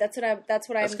 Right. That's what I'm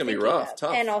gonna be thinking rough, of.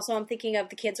 tough. And also I'm thinking of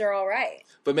The Kids Are All Right.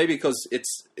 But maybe because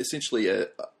it's essentially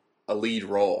a lead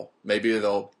role, maybe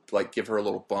they'll like give her a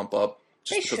little bump up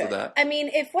just They because should. of that. I mean,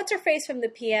 if What's Her Face from The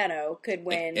Piano could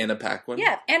win. Anna Paquin.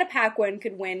 Yeah, if Anna Paquin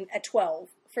could win at 12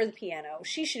 for The Piano,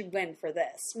 she should win for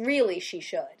this. Really, she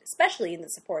should. Especially in the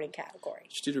supporting category.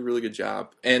 She did a really good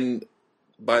job. And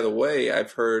by the way,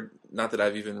 I've heard, not that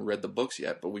I've even read the books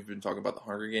yet, but we've been talking about the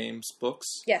Hunger Games books.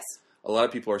 Yes. A lot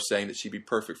of people are saying that she'd be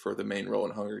perfect for the main role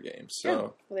in Hunger Games. So Oh,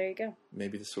 well, there you go.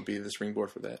 maybe this will be the springboard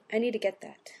for that. I need to get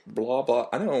that. Blah, blah.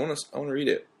 I know, I want to read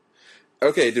it.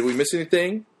 Okay, did we miss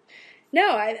anything?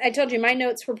 No, I told you my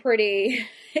notes were pretty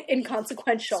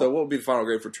inconsequential. So what would be the final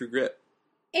grade for True Grit?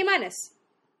 A-.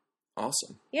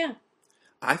 Awesome. Yeah.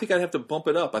 I think I'd have to bump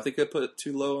it up. I think I put it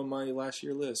too low on my last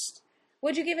year list.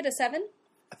 Would you give it a 7?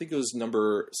 I think it was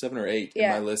number 7 or 8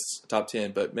 Yeah. in my list, top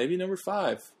 10, but maybe number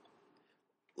 5.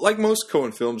 Like most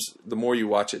Coen films, the more you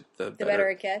watch it, the better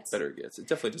it gets. Better it gets. It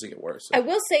definitely doesn't get worse. I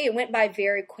will say it went by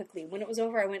very quickly. When it was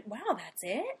over, I went, wow, that's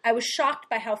it? I was shocked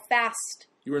by how fast...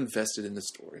 You were invested in the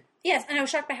story. Yes, and I was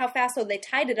shocked by how fast, though, they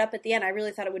tied it up at the end. I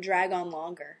really thought it would drag on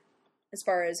longer as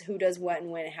far as who does what and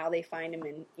when, how they find him,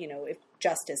 and, if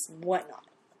justice and whatnot.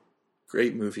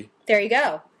 Great movie. There you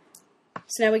go.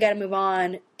 So now we got to move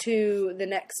on to the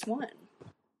next one.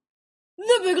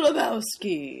 The Big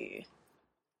Lebowski.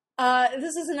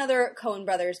 This is another Coen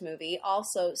Brothers movie,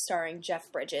 also starring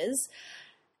Jeff Bridges.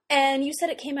 And you said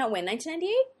it came out when,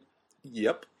 1998?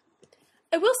 Yep.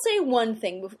 I will say one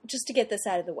thing, just to get this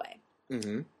out of the way.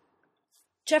 Mm-hmm.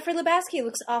 Jeffrey Lebowski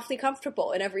looks awfully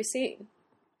comfortable in every scene.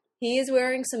 He is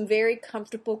wearing some very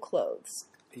comfortable clothes.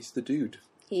 He's the dude.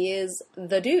 He is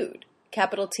the dude.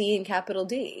 Capital T and capital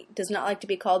D. Does not like to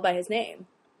be called by his name.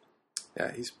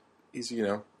 Yeah, he's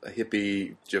a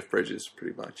hippie Jeff Bridges,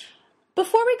 pretty much.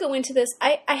 Before we go into this,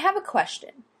 I have a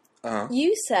question. Uh-huh.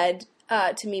 You said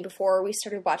to me before we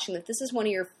started watching that this is one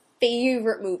of your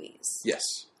favorite movies. Yes.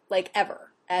 Like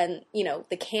ever. And,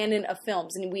 the canon of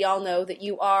films. And we all know that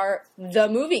you are the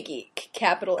movie geek,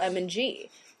 capital M and G.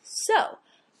 So,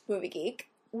 movie geek,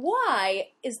 why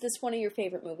is this one of your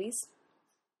favorite movies?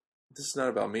 This is not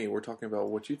about me. We're talking about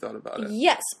what you thought about it.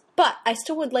 Yes, but I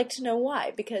still would like to know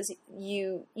why, because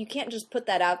you can't just put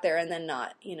that out there and then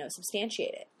not,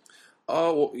 substantiate it.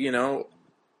 Oh, well,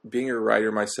 being a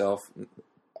writer myself,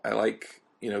 I like,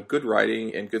 good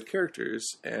writing and good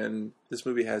characters. And this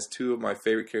movie has 2 of my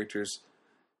favorite characters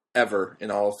ever in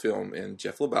all of film, in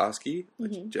Jeff Lebowski,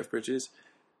 Mm-hmm. Jeff Bridges,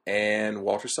 and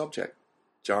Walter Sobchak,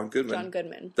 John Goodman. John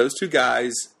Goodman. Those 2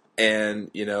 guys and,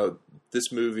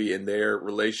 this movie and their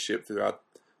relationship throughout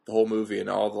the whole movie and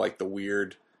all the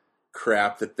weird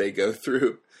crap that they go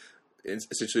through,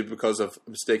 essentially because of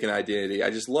mistaken identity. I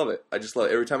just love it. I just love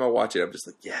it. Every time I watch it, I'm just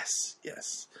like, yes.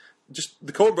 Just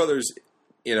the Coen Brothers.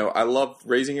 I love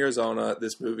Raising Arizona,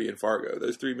 this movie, and Fargo.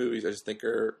 Those three movies I just think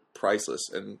are priceless,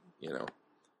 and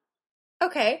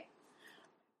Okay.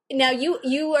 Now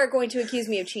you are going to accuse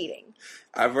me of cheating.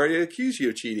 I've already accused you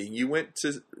of cheating. You went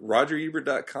to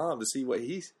RogerEbert.com to see what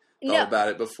he thought about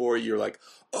it before you're like,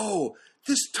 oh,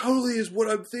 this totally is what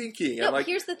I'm thinking. No, I'm like,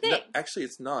 here's the thing. No, actually,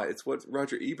 it's not. It's what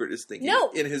Roger Ebert is thinking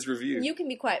in his review. You can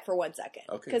be quiet for 1 second.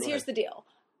 Okay, because here's the deal.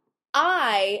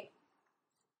 I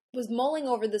was mulling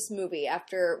over this movie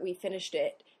after we finished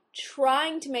it,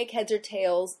 trying to make heads or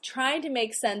tails, trying to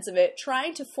make sense of it,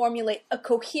 trying to formulate a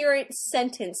coherent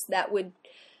sentence that would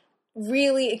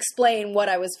really explain what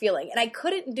I was feeling. And I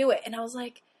couldn't do it. And I was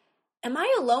like, am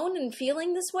I alone in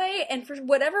feeling this way? And for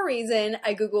whatever reason,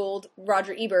 I Googled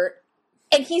Roger Ebert,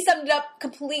 and he summed it up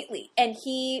completely. And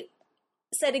he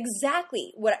said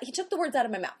exactly he took the words out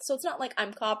of my mouth. So it's not like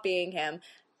I'm copying him.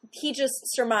 He just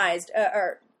surmised,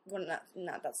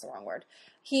 not that's the wrong word.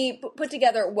 He put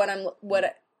together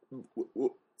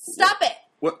stop it!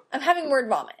 What? I'm having word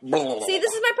vomit. See,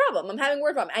 this is my problem. I'm having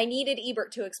word vomit. I needed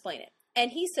Ebert to explain it.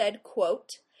 And he said,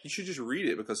 quote... You should just read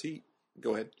it because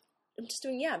Go ahead.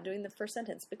 I'm doing the first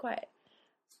sentence. Be quiet.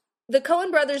 The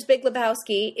Coen Brothers' Big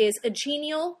Lebowski is a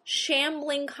genial,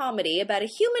 shambling comedy about a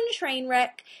human train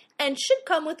wreck and should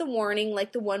come with a warning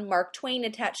like the one Mark Twain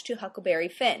attached to Huckleberry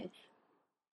Finn.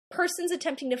 Persons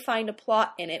attempting to find a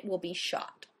plot in it will be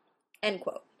shot. End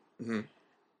quote. Mm-hmm.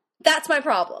 That's my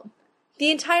problem. The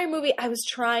entire movie, I was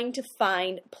trying to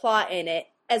find plot in it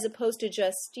as opposed to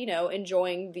just,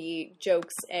 enjoying the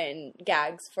jokes and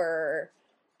gags for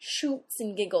shoots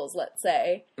and giggles, let's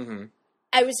say. Mm-hmm.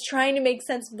 I was trying to make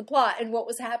sense of the plot and what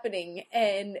was happening,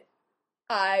 and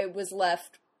I was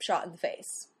left shot in the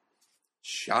face.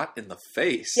 Shot in the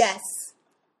face? Yes.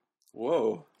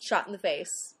 Whoa. Shot in the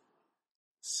face.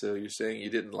 So you're saying you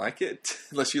didn't like it?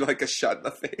 Unless you like a shot in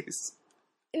the face?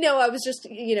 No, I was just,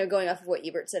 going off of what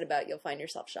Ebert said about you'll find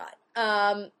yourself shot.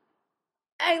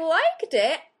 I liked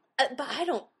it, but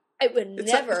it would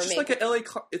never it's just like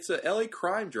it's a LA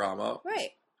crime drama.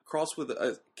 Right. Crossed with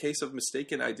a case of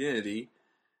mistaken identity.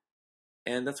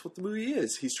 And that's what the movie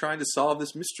is. He's trying to solve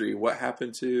this mystery. What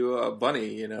happened to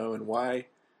Bunny, and why,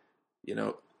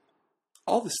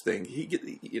 all this thing.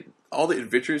 All the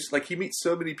adventures. Like, he meets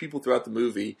so many people throughout the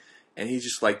movie, and he's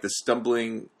just like the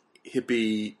stumbling,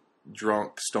 hippie,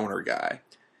 drunk stoner guy.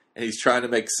 And he's trying to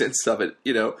make sense of it,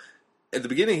 At the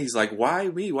beginning, he's like, why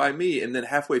me? Why me? And then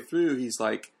halfway through, he's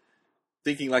like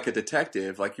thinking like a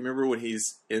detective. Like, you remember when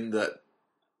he's in the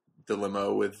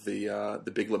limo with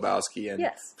the Big Lebowski and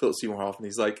yes. Philip Seymour Hoffman.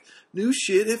 He's like, new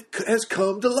shit has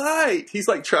come to light. He's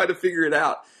like trying to figure it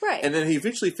out. Right. And then he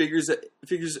eventually figures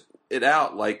it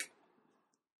out like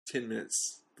 10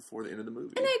 minutes before the end of the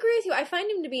movie. And I agree with you. I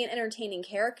find him to be an entertaining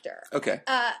character. Okay.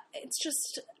 It's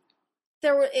just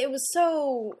there was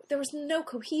no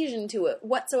cohesion to it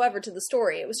whatsoever to the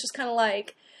story. It was just kind of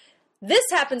like, this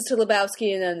happens to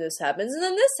Lebowski, and then this happens, and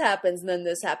then this happens, and then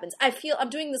this happens. I feel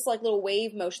I'm doing this like little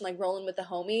wave motion, like rolling with the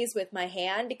homies with my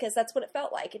hand, because that's what it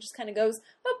felt like. It just kind of goes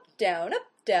up, down, up,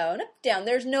 down, up, down.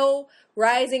 There's no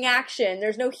rising action.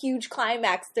 There's no huge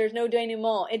climax. There's no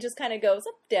denouement. It just kind of goes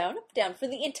up, down for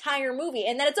the entire movie,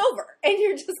 and then it's over. And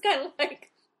you're just kind of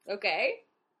like, okay,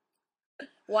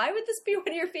 why would this be one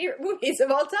of your favorite movies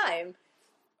of all time?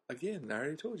 Again, I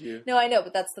already told you. No, I know,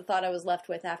 but that's the thought I was left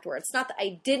with afterwards. It's not that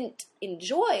I didn't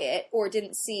enjoy it or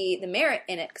didn't see the merit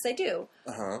in it, because I do.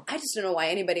 Uh-huh. I just don't know why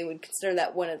anybody would consider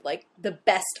that one of, like, the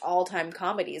best all-time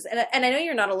comedies. And I know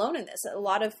you're not alone in this. A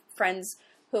lot of friends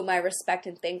whom I respect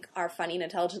and think are funny and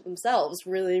intelligent themselves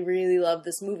really, really love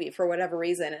this movie for whatever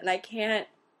reason. And I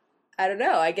don't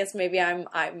know. I guess maybe I'm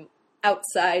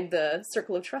outside the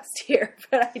circle of trust here,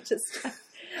 but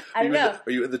I don't know.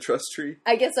 Are you in the trust tree?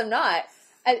 I guess I'm not.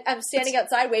 I'm standing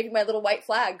outside waving my little white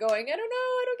flag going, I don't know,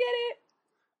 I don't get it.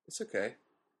 It's okay.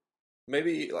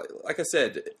 Maybe, like I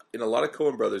said, in a lot of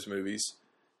Coen Brothers movies,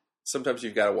 sometimes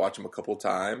you've got to watch them a couple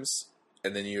times,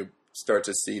 and then you start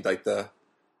to see like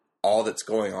all that's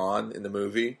going on in the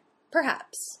movie.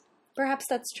 Perhaps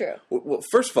that's true. Well,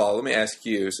 first of all, let me ask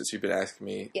you, since you've been asking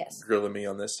me, yes, grilling me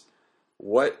on this,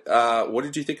 what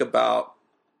did you think about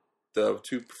the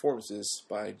two performances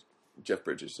by Jeff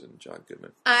Bridges and John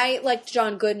Goodman? I liked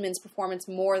John Goodman's performance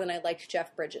more than I liked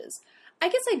Jeff Bridges. I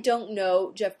guess I don't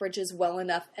know Jeff Bridges well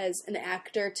enough as an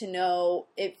actor to know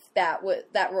if that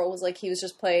role was like he was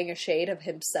just playing a shade of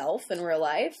himself in real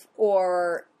life,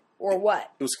 or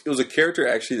what. It was a character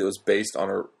actually that was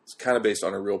kind of based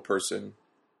on a real person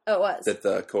Oh, it was. that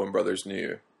the Coen brothers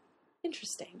knew.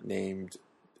 Interesting. Named,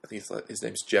 I think his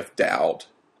name's Jeff Dowd.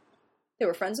 They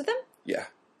were friends with him? Yeah.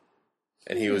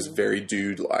 And he was very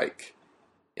dude-like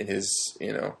in his,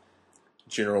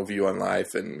 general view on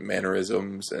life and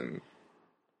mannerisms. And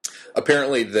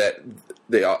apparently I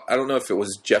don't know if it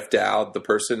was Jeff Dowd, the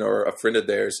person, or a friend of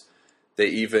theirs, they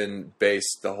even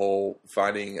based the whole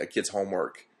finding a kid's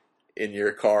homework in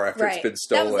your car after it's been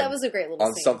stolen. That was a great little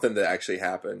on scene. something that actually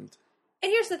happened.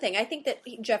 And here's the thing. I think that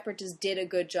Jeff Bridges did a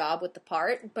good job with the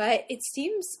part, but it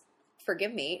seems,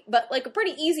 forgive me, but like a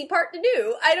pretty easy part to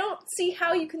do. I don't see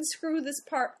how you can screw this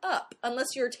part up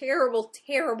unless you're a terrible,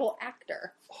 terrible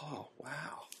actor. Oh,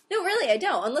 wow. No, really, I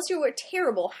don't. Unless you were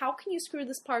terrible, how can you screw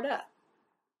this part up?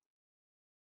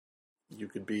 You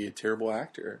could be a terrible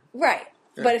actor. Right.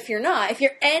 Yeah. But if you're not, if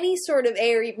you're any sort of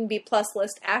A or even B plus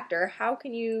list actor, how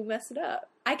can you mess it up?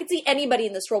 I could see anybody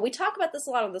in this role. We talk about this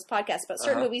a lot on this podcast, about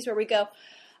certain movies where we go,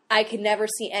 I could never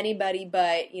see anybody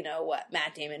but,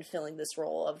 Matt Damon filling this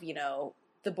role of,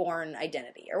 the Bourne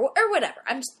Identity or whatever.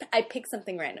 I pick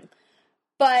something random.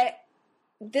 But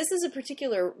this is a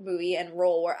particular movie and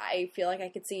role where I feel like I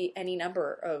could see any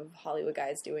number of Hollywood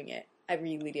guys doing it. I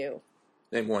really do.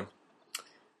 Name one.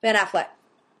 Ben Affleck.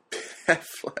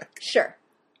 Affleck. Sure.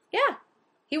 Yeah.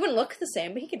 He wouldn't look the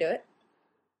same, but he could do it.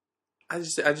 I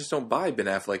just don't buy Ben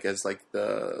Affleck as like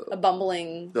a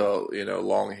bumbling,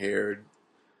 long-haired,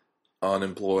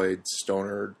 unemployed,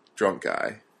 stoner, drunk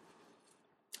guy.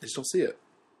 I just don't see it.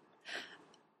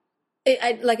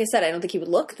 Like I said, I don't think he would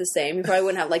look the same. He probably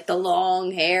wouldn't have like the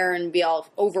long hair and be all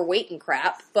overweight and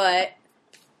crap, but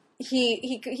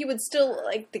he would still,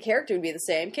 like, the character would be the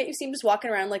same. Can't you see him just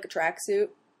walking around like a tracksuit?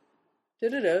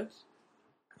 Da-da-da.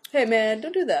 Hey, man,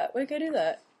 don't do that. Why can't I do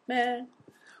that? Man.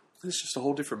 It's just a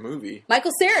whole different movie.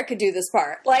 Michael Cera could do this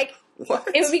part. Like, what?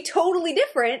 It would be totally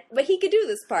different, but he could do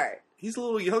this part. He's a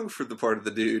little young for the part of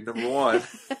the dude, number one.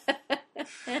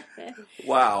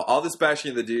 Wow, all this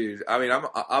bashing of the dude. I mean, I'm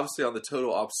obviously on the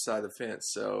total opposite side of the fence,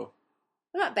 so...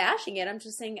 I'm not bashing it. I'm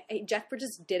just saying Jeff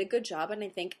Bridges did a good job, and I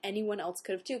think anyone else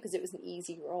could have too, because it was an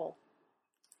easy role.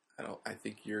 I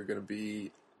think you're going to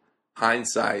be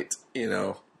hindsight,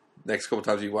 next couple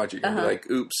times you watch it, you're going to be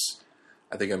like, oops,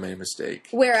 I think I made a mistake.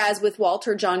 Whereas with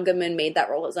Walter, John Goodman made that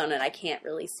role his own, and I can't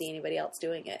really see anybody else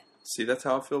doing it. See, that's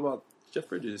how I feel about Jeff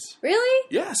Bridges. Really?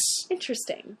 Yes.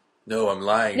 Interesting. No, I'm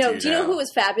lying No, to you do you know who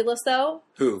was fabulous, though?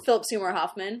 Who? Philip Seymour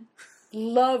Hoffman.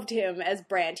 Loved him as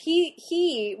Brandt.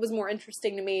 He was more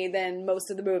interesting to me than most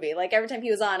of the movie. Like, every time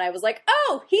he was on, I was like,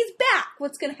 oh, he's back.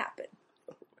 What's going to happen?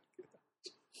 Oh,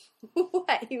 my gosh.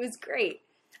 What? He was great.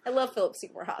 I love Philip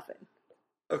Seymour Hoffman.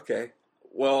 Okay.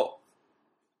 Well,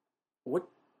 what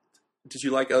did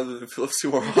you like other than Philip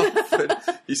Seymour Hoffman?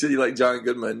 You said you like John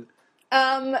Goodman.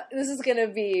 This is going to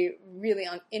be really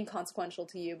inconsequential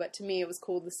to you, but to me it was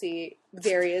cool to see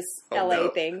various LA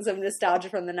things of nostalgia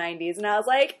from the 90s, and I was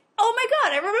like, oh my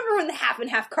god, I remember when the half and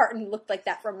half carton looked like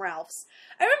that from Ralph's.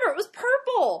 I remember it was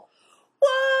purple.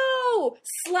 Whoa!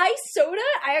 Slice soda?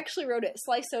 I actually wrote it,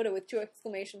 Slice soda with 2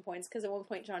 exclamation points, because at one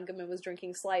point John Goodman was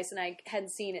drinking Slice, and I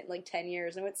hadn't seen it in like 10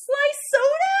 years, and I went, Slice soda?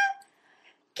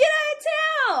 Get out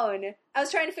of town! I was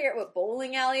trying to figure out what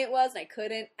bowling alley it was, and I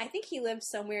couldn't. I think he lived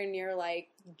somewhere near, like,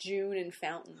 June and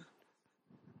Fountain.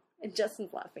 And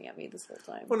Justin's laughing at me this whole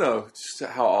time. Well, no, just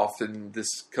how often this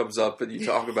comes up and you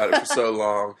talk about it for so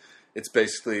long. It's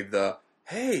basically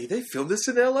hey, they filmed this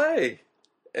in L.A.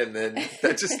 And then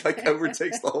that just, like,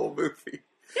 overtakes the whole movie.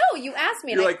 No, you asked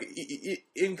me. You're like,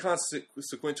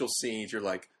 inconsequential scenes, you're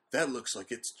like, that looks like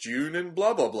it's June and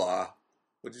blah, blah, blah.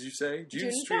 What did you say?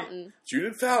 June Street. and Fountain. June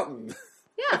and Fountain.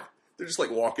 Yeah. They're just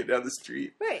like walking down the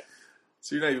street. Right.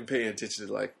 So you're not even paying attention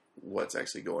to like what's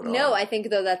actually going on. No, I think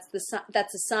though that's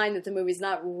a sign that the movie's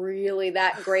not really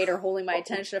that great or holding my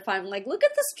attention. If I'm like, look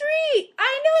at the street,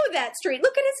 I know that street.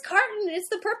 Look at its carton. It's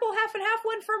the purple half and half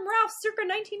one from Ralph's circa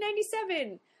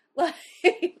 1997.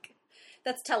 Like,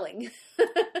 that's telling.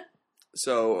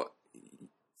 So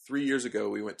 3 years ago,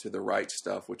 we went to the Right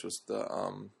Stuff, which was the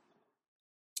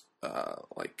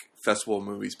like festival of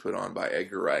movies put on by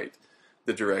Edgar Wright,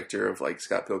 the director of like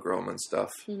Scott Pilgrim and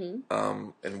stuff. Mm-hmm.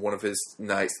 And one of his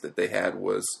nights that they had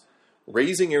was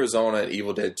Raising Arizona and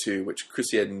Evil Dead 2, which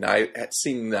Chrissy had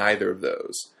seen neither of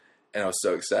those. And I was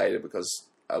so excited because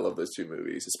I love those two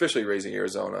movies, especially Raising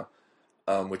Arizona,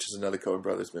 which is another Coen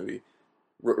Brothers movie.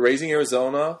 Raising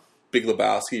Arizona, Big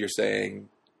Lebowski, you're saying?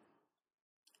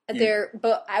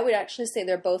 I would actually say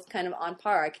they're both kind of on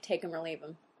par. I could take them or leave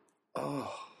them.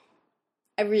 Oh.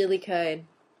 I really could.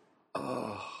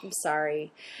 Oh. I'm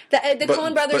sorry. The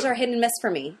Coen Brothers are hit and miss for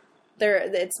me.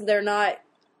 They're not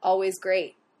always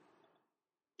great.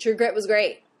 True Grit was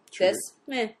great. This,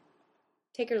 meh.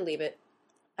 Take it or leave it.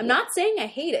 I'm not saying I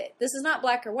hate it. This is not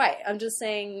black or white. I'm just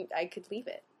saying I could leave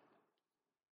it.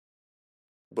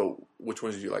 But which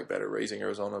ones do you like better, Raising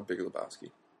Arizona or Big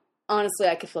Lebowski? Honestly,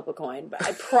 I could flip a coin, but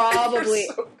I probably...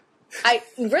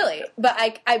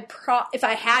 if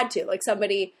I had to, like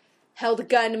somebody held a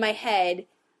gun to my head,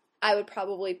 I would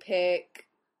probably pick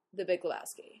The Big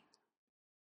Lebowski.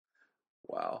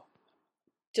 Wow.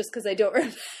 Just because I don't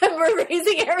remember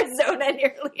Raising Arizona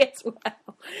nearly as well.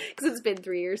 Because it's been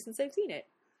 3 years since I've seen it.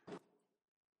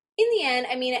 In the end,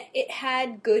 I mean, it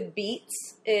had good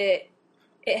beats. It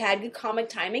had good comic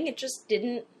timing. It just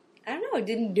didn't, I don't know, it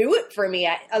didn't do it for me.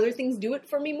 Other things do it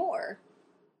for me more.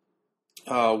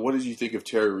 What did you think of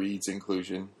Tara Reid's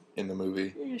inclusion in the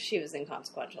movie? She was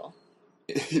inconsequential.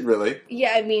 Really?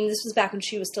 Yeah, I mean, this was back when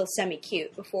she was still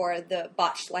semi-cute, before the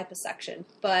botched liposuction.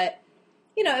 But,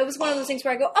 you know, it was one of those things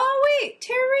where I go, oh, wait,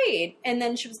 Tara Reid. And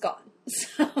then she was gone.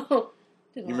 So,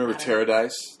 you remember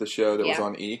Paradise, the show that was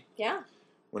on E? Yeah.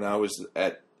 When I was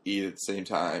at E at the same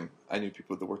time, I knew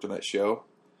people that worked on that show.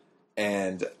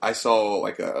 And I saw,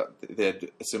 they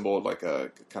had assembled, a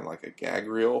kind of like a gag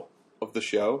reel of the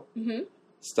show. Mm-hmm.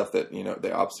 Stuff that, you know,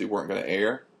 they obviously weren't going to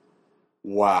air.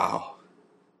 Wow.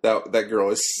 That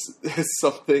girl is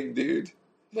something, dude.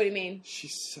 What do you mean?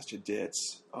 She's such a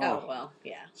ditz. Oh, well,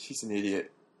 yeah. She's an idiot.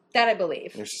 That I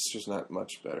believe. Her sister's not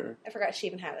much better. I forgot she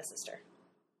even had a sister.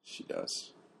 She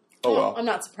does. Oh, well. I'm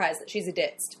not surprised that she's a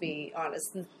ditz, to be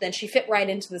honest. Then she fit right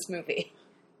into this movie.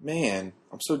 Man,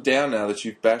 I'm so down now that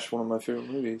you've bashed one of my favorite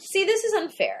movies. See, this is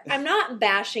unfair. I'm not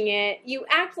bashing it. You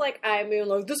act like I'm being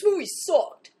like, this movie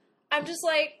sucked. I'm just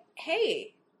like,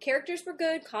 hey, characters were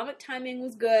good. Comic timing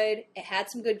was good. It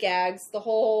had some good gags. The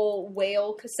whole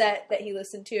whale cassette that he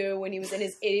listened to when he was in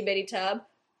his itty-bitty tub.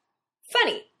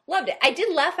 Funny. Loved it. I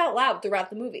did laugh out loud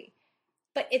throughout the movie.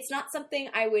 But it's not something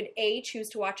I would, A, choose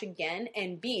to watch again,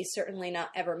 and B, certainly not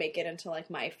ever make it into,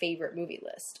 my favorite movie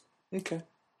list. Okay.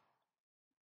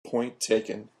 Point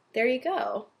taken. There you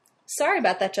go. Sorry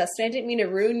about that, Justin. I didn't mean to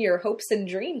ruin your hopes and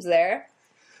dreams there.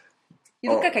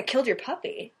 You look like I killed your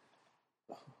puppy.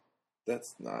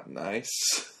 That's not nice.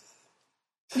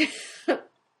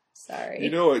 Sorry. You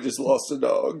know I just lost a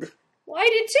dog. Well, I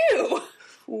did too.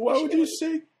 Why would you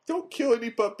say don't kill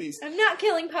any puppies? I'm not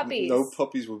killing puppies. No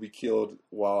puppies will be killed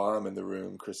while I'm in the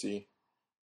room, Chrissy.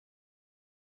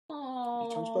 Aww.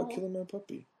 You talked about killing my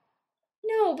puppy.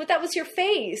 No, but that was your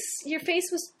face. Your face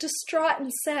was distraught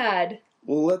and sad.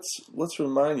 Well, let's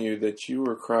remind you that you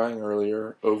were crying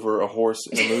earlier over a horse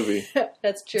in a movie.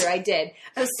 That's true, I did.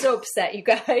 I was so upset, you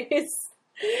guys.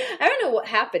 I don't know what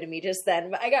happened to me just then,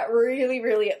 but I got really,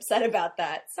 really upset about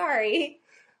that. Sorry.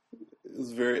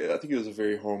 I think it was a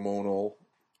very hormonal,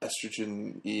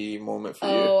 estrogen-y moment for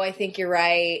you. Oh, I think you're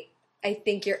right. I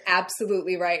think you're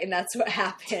absolutely right, and that's what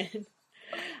happened.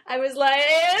 I was like,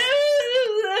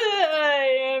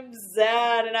 I am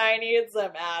sad and I need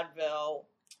some Advil.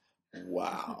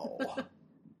 Wow.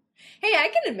 Hey, I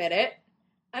can admit it.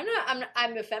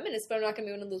 I'm a feminist, but I'm not going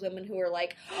to be one of those women who are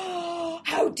like, oh,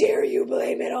 how dare you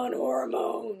blame it on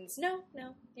hormones? No,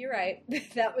 you're right.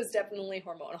 That was definitely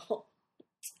hormonal.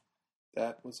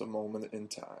 That was a moment in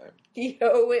time.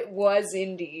 Yo, it was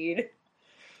indeed.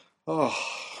 Oh.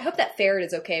 I hope that ferret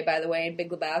is okay, by the way, in Big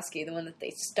Lebowski, the one that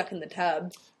they stuck in the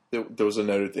tub. There was a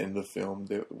note at the end of the film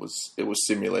that it was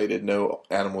simulated. No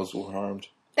animals were harmed.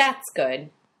 That's good.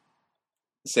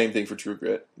 Same thing for True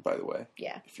Grit, by the way.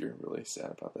 Yeah. If you're really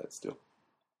sad about that still.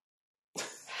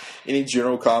 Any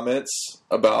general comments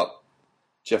about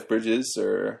Jeff Bridges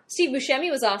or Steve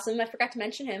Buscemi was awesome. I forgot to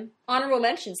mention him. Honorable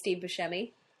mention, Steve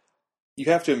Buscemi. You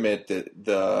have to admit that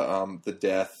the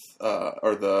death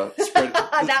or the spread,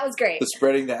 that was great. The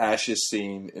spreading the ashes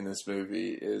scene in this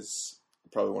movie is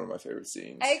probably one of my favorite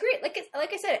scenes. I agree. Like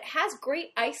I said, it has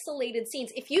great isolated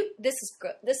scenes. This is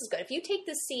good. If you take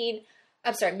this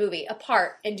movie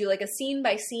apart and do like a scene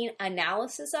by scene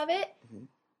analysis of it, mm-hmm.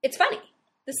 It's funny.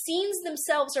 The scenes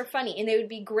themselves are funny, and they would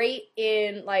be great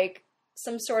in like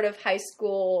some sort of high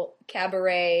school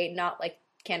cabaret, not like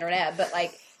Candor and Ebb, but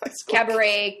like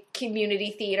cabaret,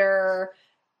 community theater,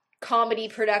 comedy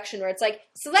production where it's like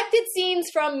selected scenes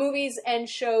from movies and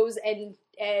shows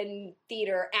and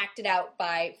theater acted out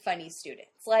by funny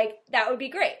students. Like, that would be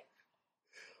great.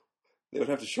 They would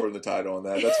have to shorten the title on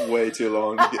that. That's way too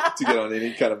long to get on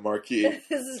any kind of marquee.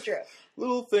 This is true.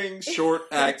 Little things short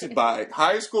acted by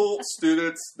high school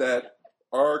students that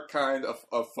are kind of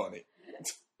funny.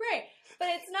 Right. But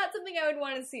it's not something I would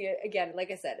want to see again,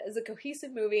 like I said, as a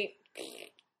cohesive movie.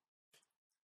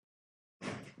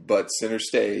 But Center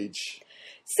Stage.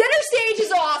 Center Stage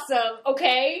is awesome,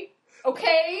 okay?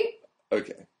 Okay?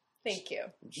 Okay. Thank you.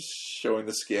 Just showing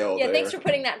the scale. Yeah, there. thanks for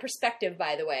putting that in perspective,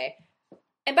 by the way.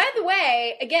 And by the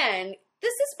way, again,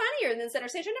 this is funnier than Center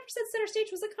Stage. I never said Center Stage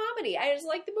was a comedy. I just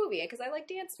like the movie because I like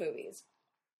dance movies.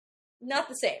 Not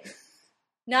the same.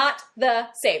 Not the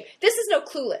same. This is no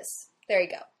Clueless. There you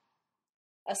go.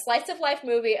 A slice of life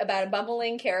movie about a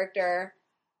bumbling character.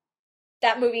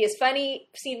 That movie is funny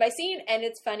scene by scene, and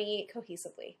it's funny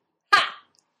cohesively. Ha!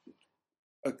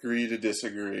 Agree to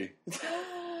disagree.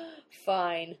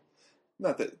 Fine.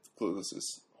 Not that Clueless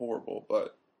is horrible,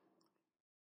 but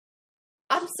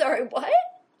I'm sorry, what?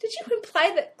 Did you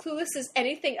imply that Clueless is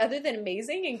anything other than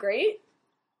amazing and great?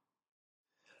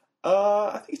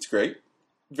 I think it's great.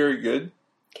 Very good.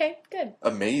 Okay, good.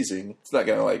 Amazing. It's not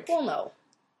gonna Well, no.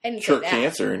 I didn't say cure that.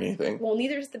 cancer or anything. Well,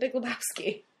 neither is The Big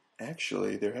Lebowski.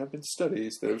 Actually, there have been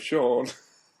studies that have shown.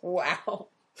 Wow.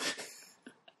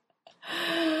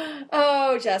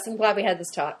 Oh, Jess, I'm glad we had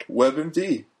this talk.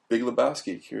 WebMD, Big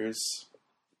Lebowski cures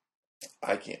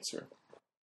eye cancer.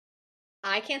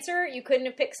 Eye cancer? You couldn't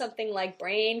have picked something like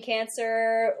brain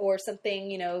cancer or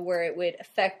something, where it would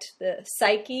affect the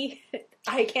psyche.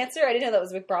 Eye cancer? I didn't know that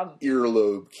was a big problem.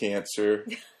 Earlobe cancer.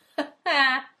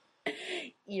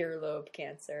 Earlobe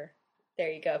cancer. There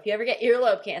you go. If you ever get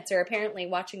earlobe cancer, apparently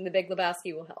watching The Big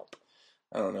Lebowski will help.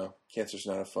 I don't know. Cancer's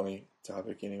not a funny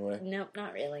topic anyway. Nope,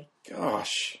 not really.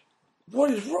 Gosh.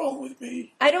 What is wrong with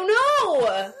me? I don't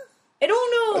know. I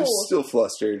don't know. I'm still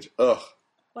flustered. Ugh.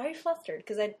 Why are you flustered?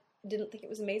 Because I didn't think it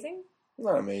was amazing?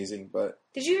 Not amazing, but...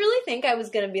 Did you really think I was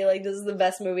going to be like, this is the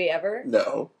best movie ever?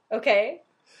 No. Okay.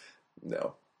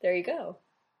 No. There you go.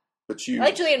 But you... I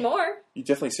like Julianne Moore. You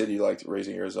definitely said you liked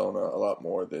Raising Arizona a lot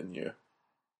more than you...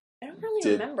 I don't really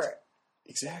did. remember it.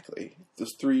 Exactly. It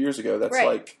was 3 years ago. That's Right.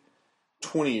 like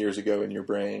 20 years ago in your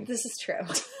brain. This is true.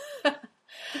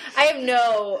 I have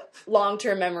no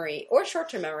long-term memory or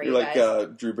short-term memory, You're you like guys.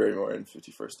 Drew Barrymore in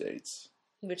 51st Dates.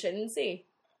 Which I didn't see.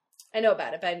 I know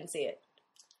about it, but I didn't see it.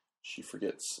 She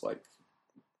forgets, like,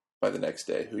 by the next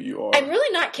day who you are. I'm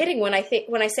really not kidding when I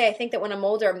say I think that when I'm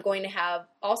older I'm going to have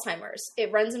Alzheimer's.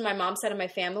 It runs in my mom's side of my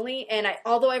family, and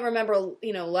although I remember,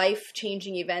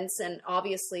 life-changing events and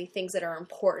obviously things that are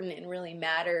important and really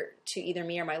matter to either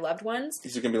me or my loved ones.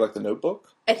 Is it going to be like The Notebook?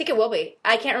 I think it will be.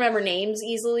 I can't remember names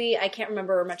easily. I can't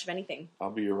remember much of anything.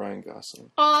 I'll be your Ryan Gosling.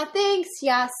 Aw, thanks,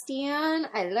 Yastian.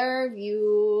 I love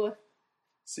you.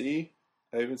 See?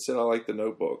 I even said I like The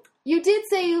Notebook. You did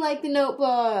say you like The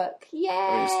Notebook. Yay!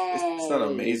 I mean, it's not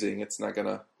amazing. It's not going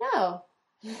to... No.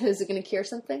 Is it going to cure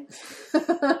something? It's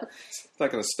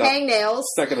not going to stop... Hangnails.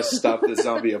 It's not going to stop the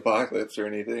zombie apocalypse or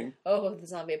anything. Oh, the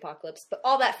zombie apocalypse. But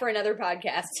all that for another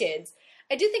podcast, kids.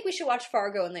 I do think we should watch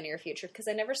Fargo in the near future because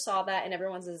I never saw that and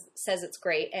everyone says it's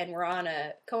great and we're on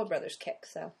a Coen Brothers kick,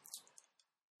 so.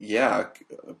 Yeah,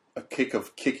 a kick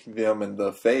of kicking them in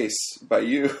the face by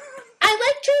you. I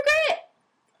like True Grit!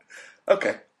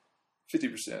 Okay.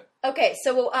 50%. Okay,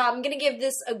 so I'm going to give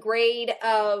this a grade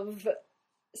of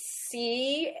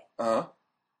C. Uh-huh.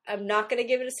 I'm not going to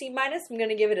give it a C minus. I'm going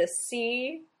to give it a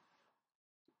C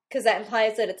because that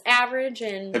implies that it's average.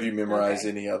 And Have you memorized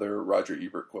any other Roger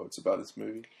Ebert quotes about this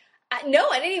movie? No,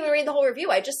 I didn't even read the whole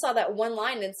review. I just saw that one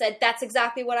line and said, that's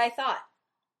exactly what I thought.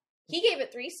 He gave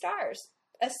it 3 stars.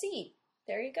 A C.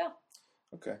 There you go.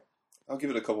 Okay. I'll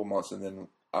give it a couple months and then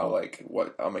I'll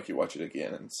make you watch it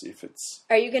again and see if it's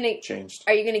changed.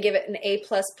 Are you gonna give it an A++,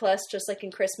 just like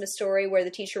in Christmas Story, where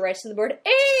the teacher writes on the board A+++++?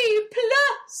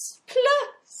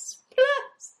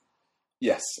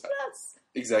 Yes. Plus.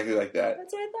 Exactly like that.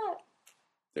 That's what I thought.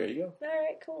 There you go. All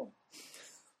right, cool.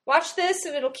 Watch this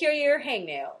and it'll cure your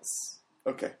hangnails.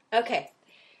 Okay. Okay.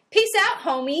 Peace out,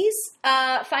 homies.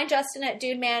 Find Justin at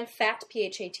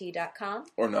dudemanfatphat.com.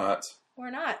 Or not.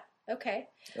 Or not. Okay.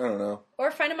 I don't know.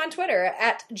 Or find him on Twitter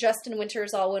at Justin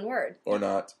Winters, all one word. Or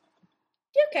not.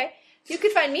 Okay. You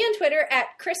could find me on Twitter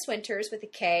at Chris Winters with a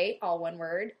K, all one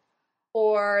word.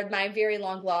 Or my very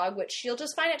long blog, which you'll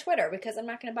just find at Twitter because I'm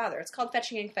not going to bother. It's called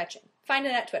Fetching and Fetching. Find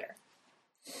it at Twitter.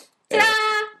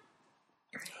 Ta-da!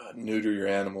 Neuter your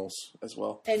animals as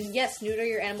well. And yes, neuter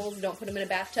your animals. Don't put them in a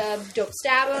bathtub. Don't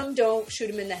stab them. Don't shoot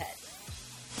them in the head.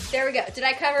 There we go. Did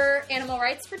I cover animal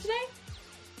rights for today?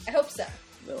 I hope so.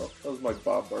 No, that was my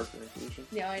Bob Barker inclusion.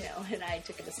 No, I know. And I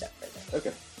took it a step further.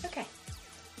 Okay. Okay.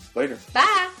 Later.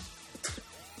 Bye.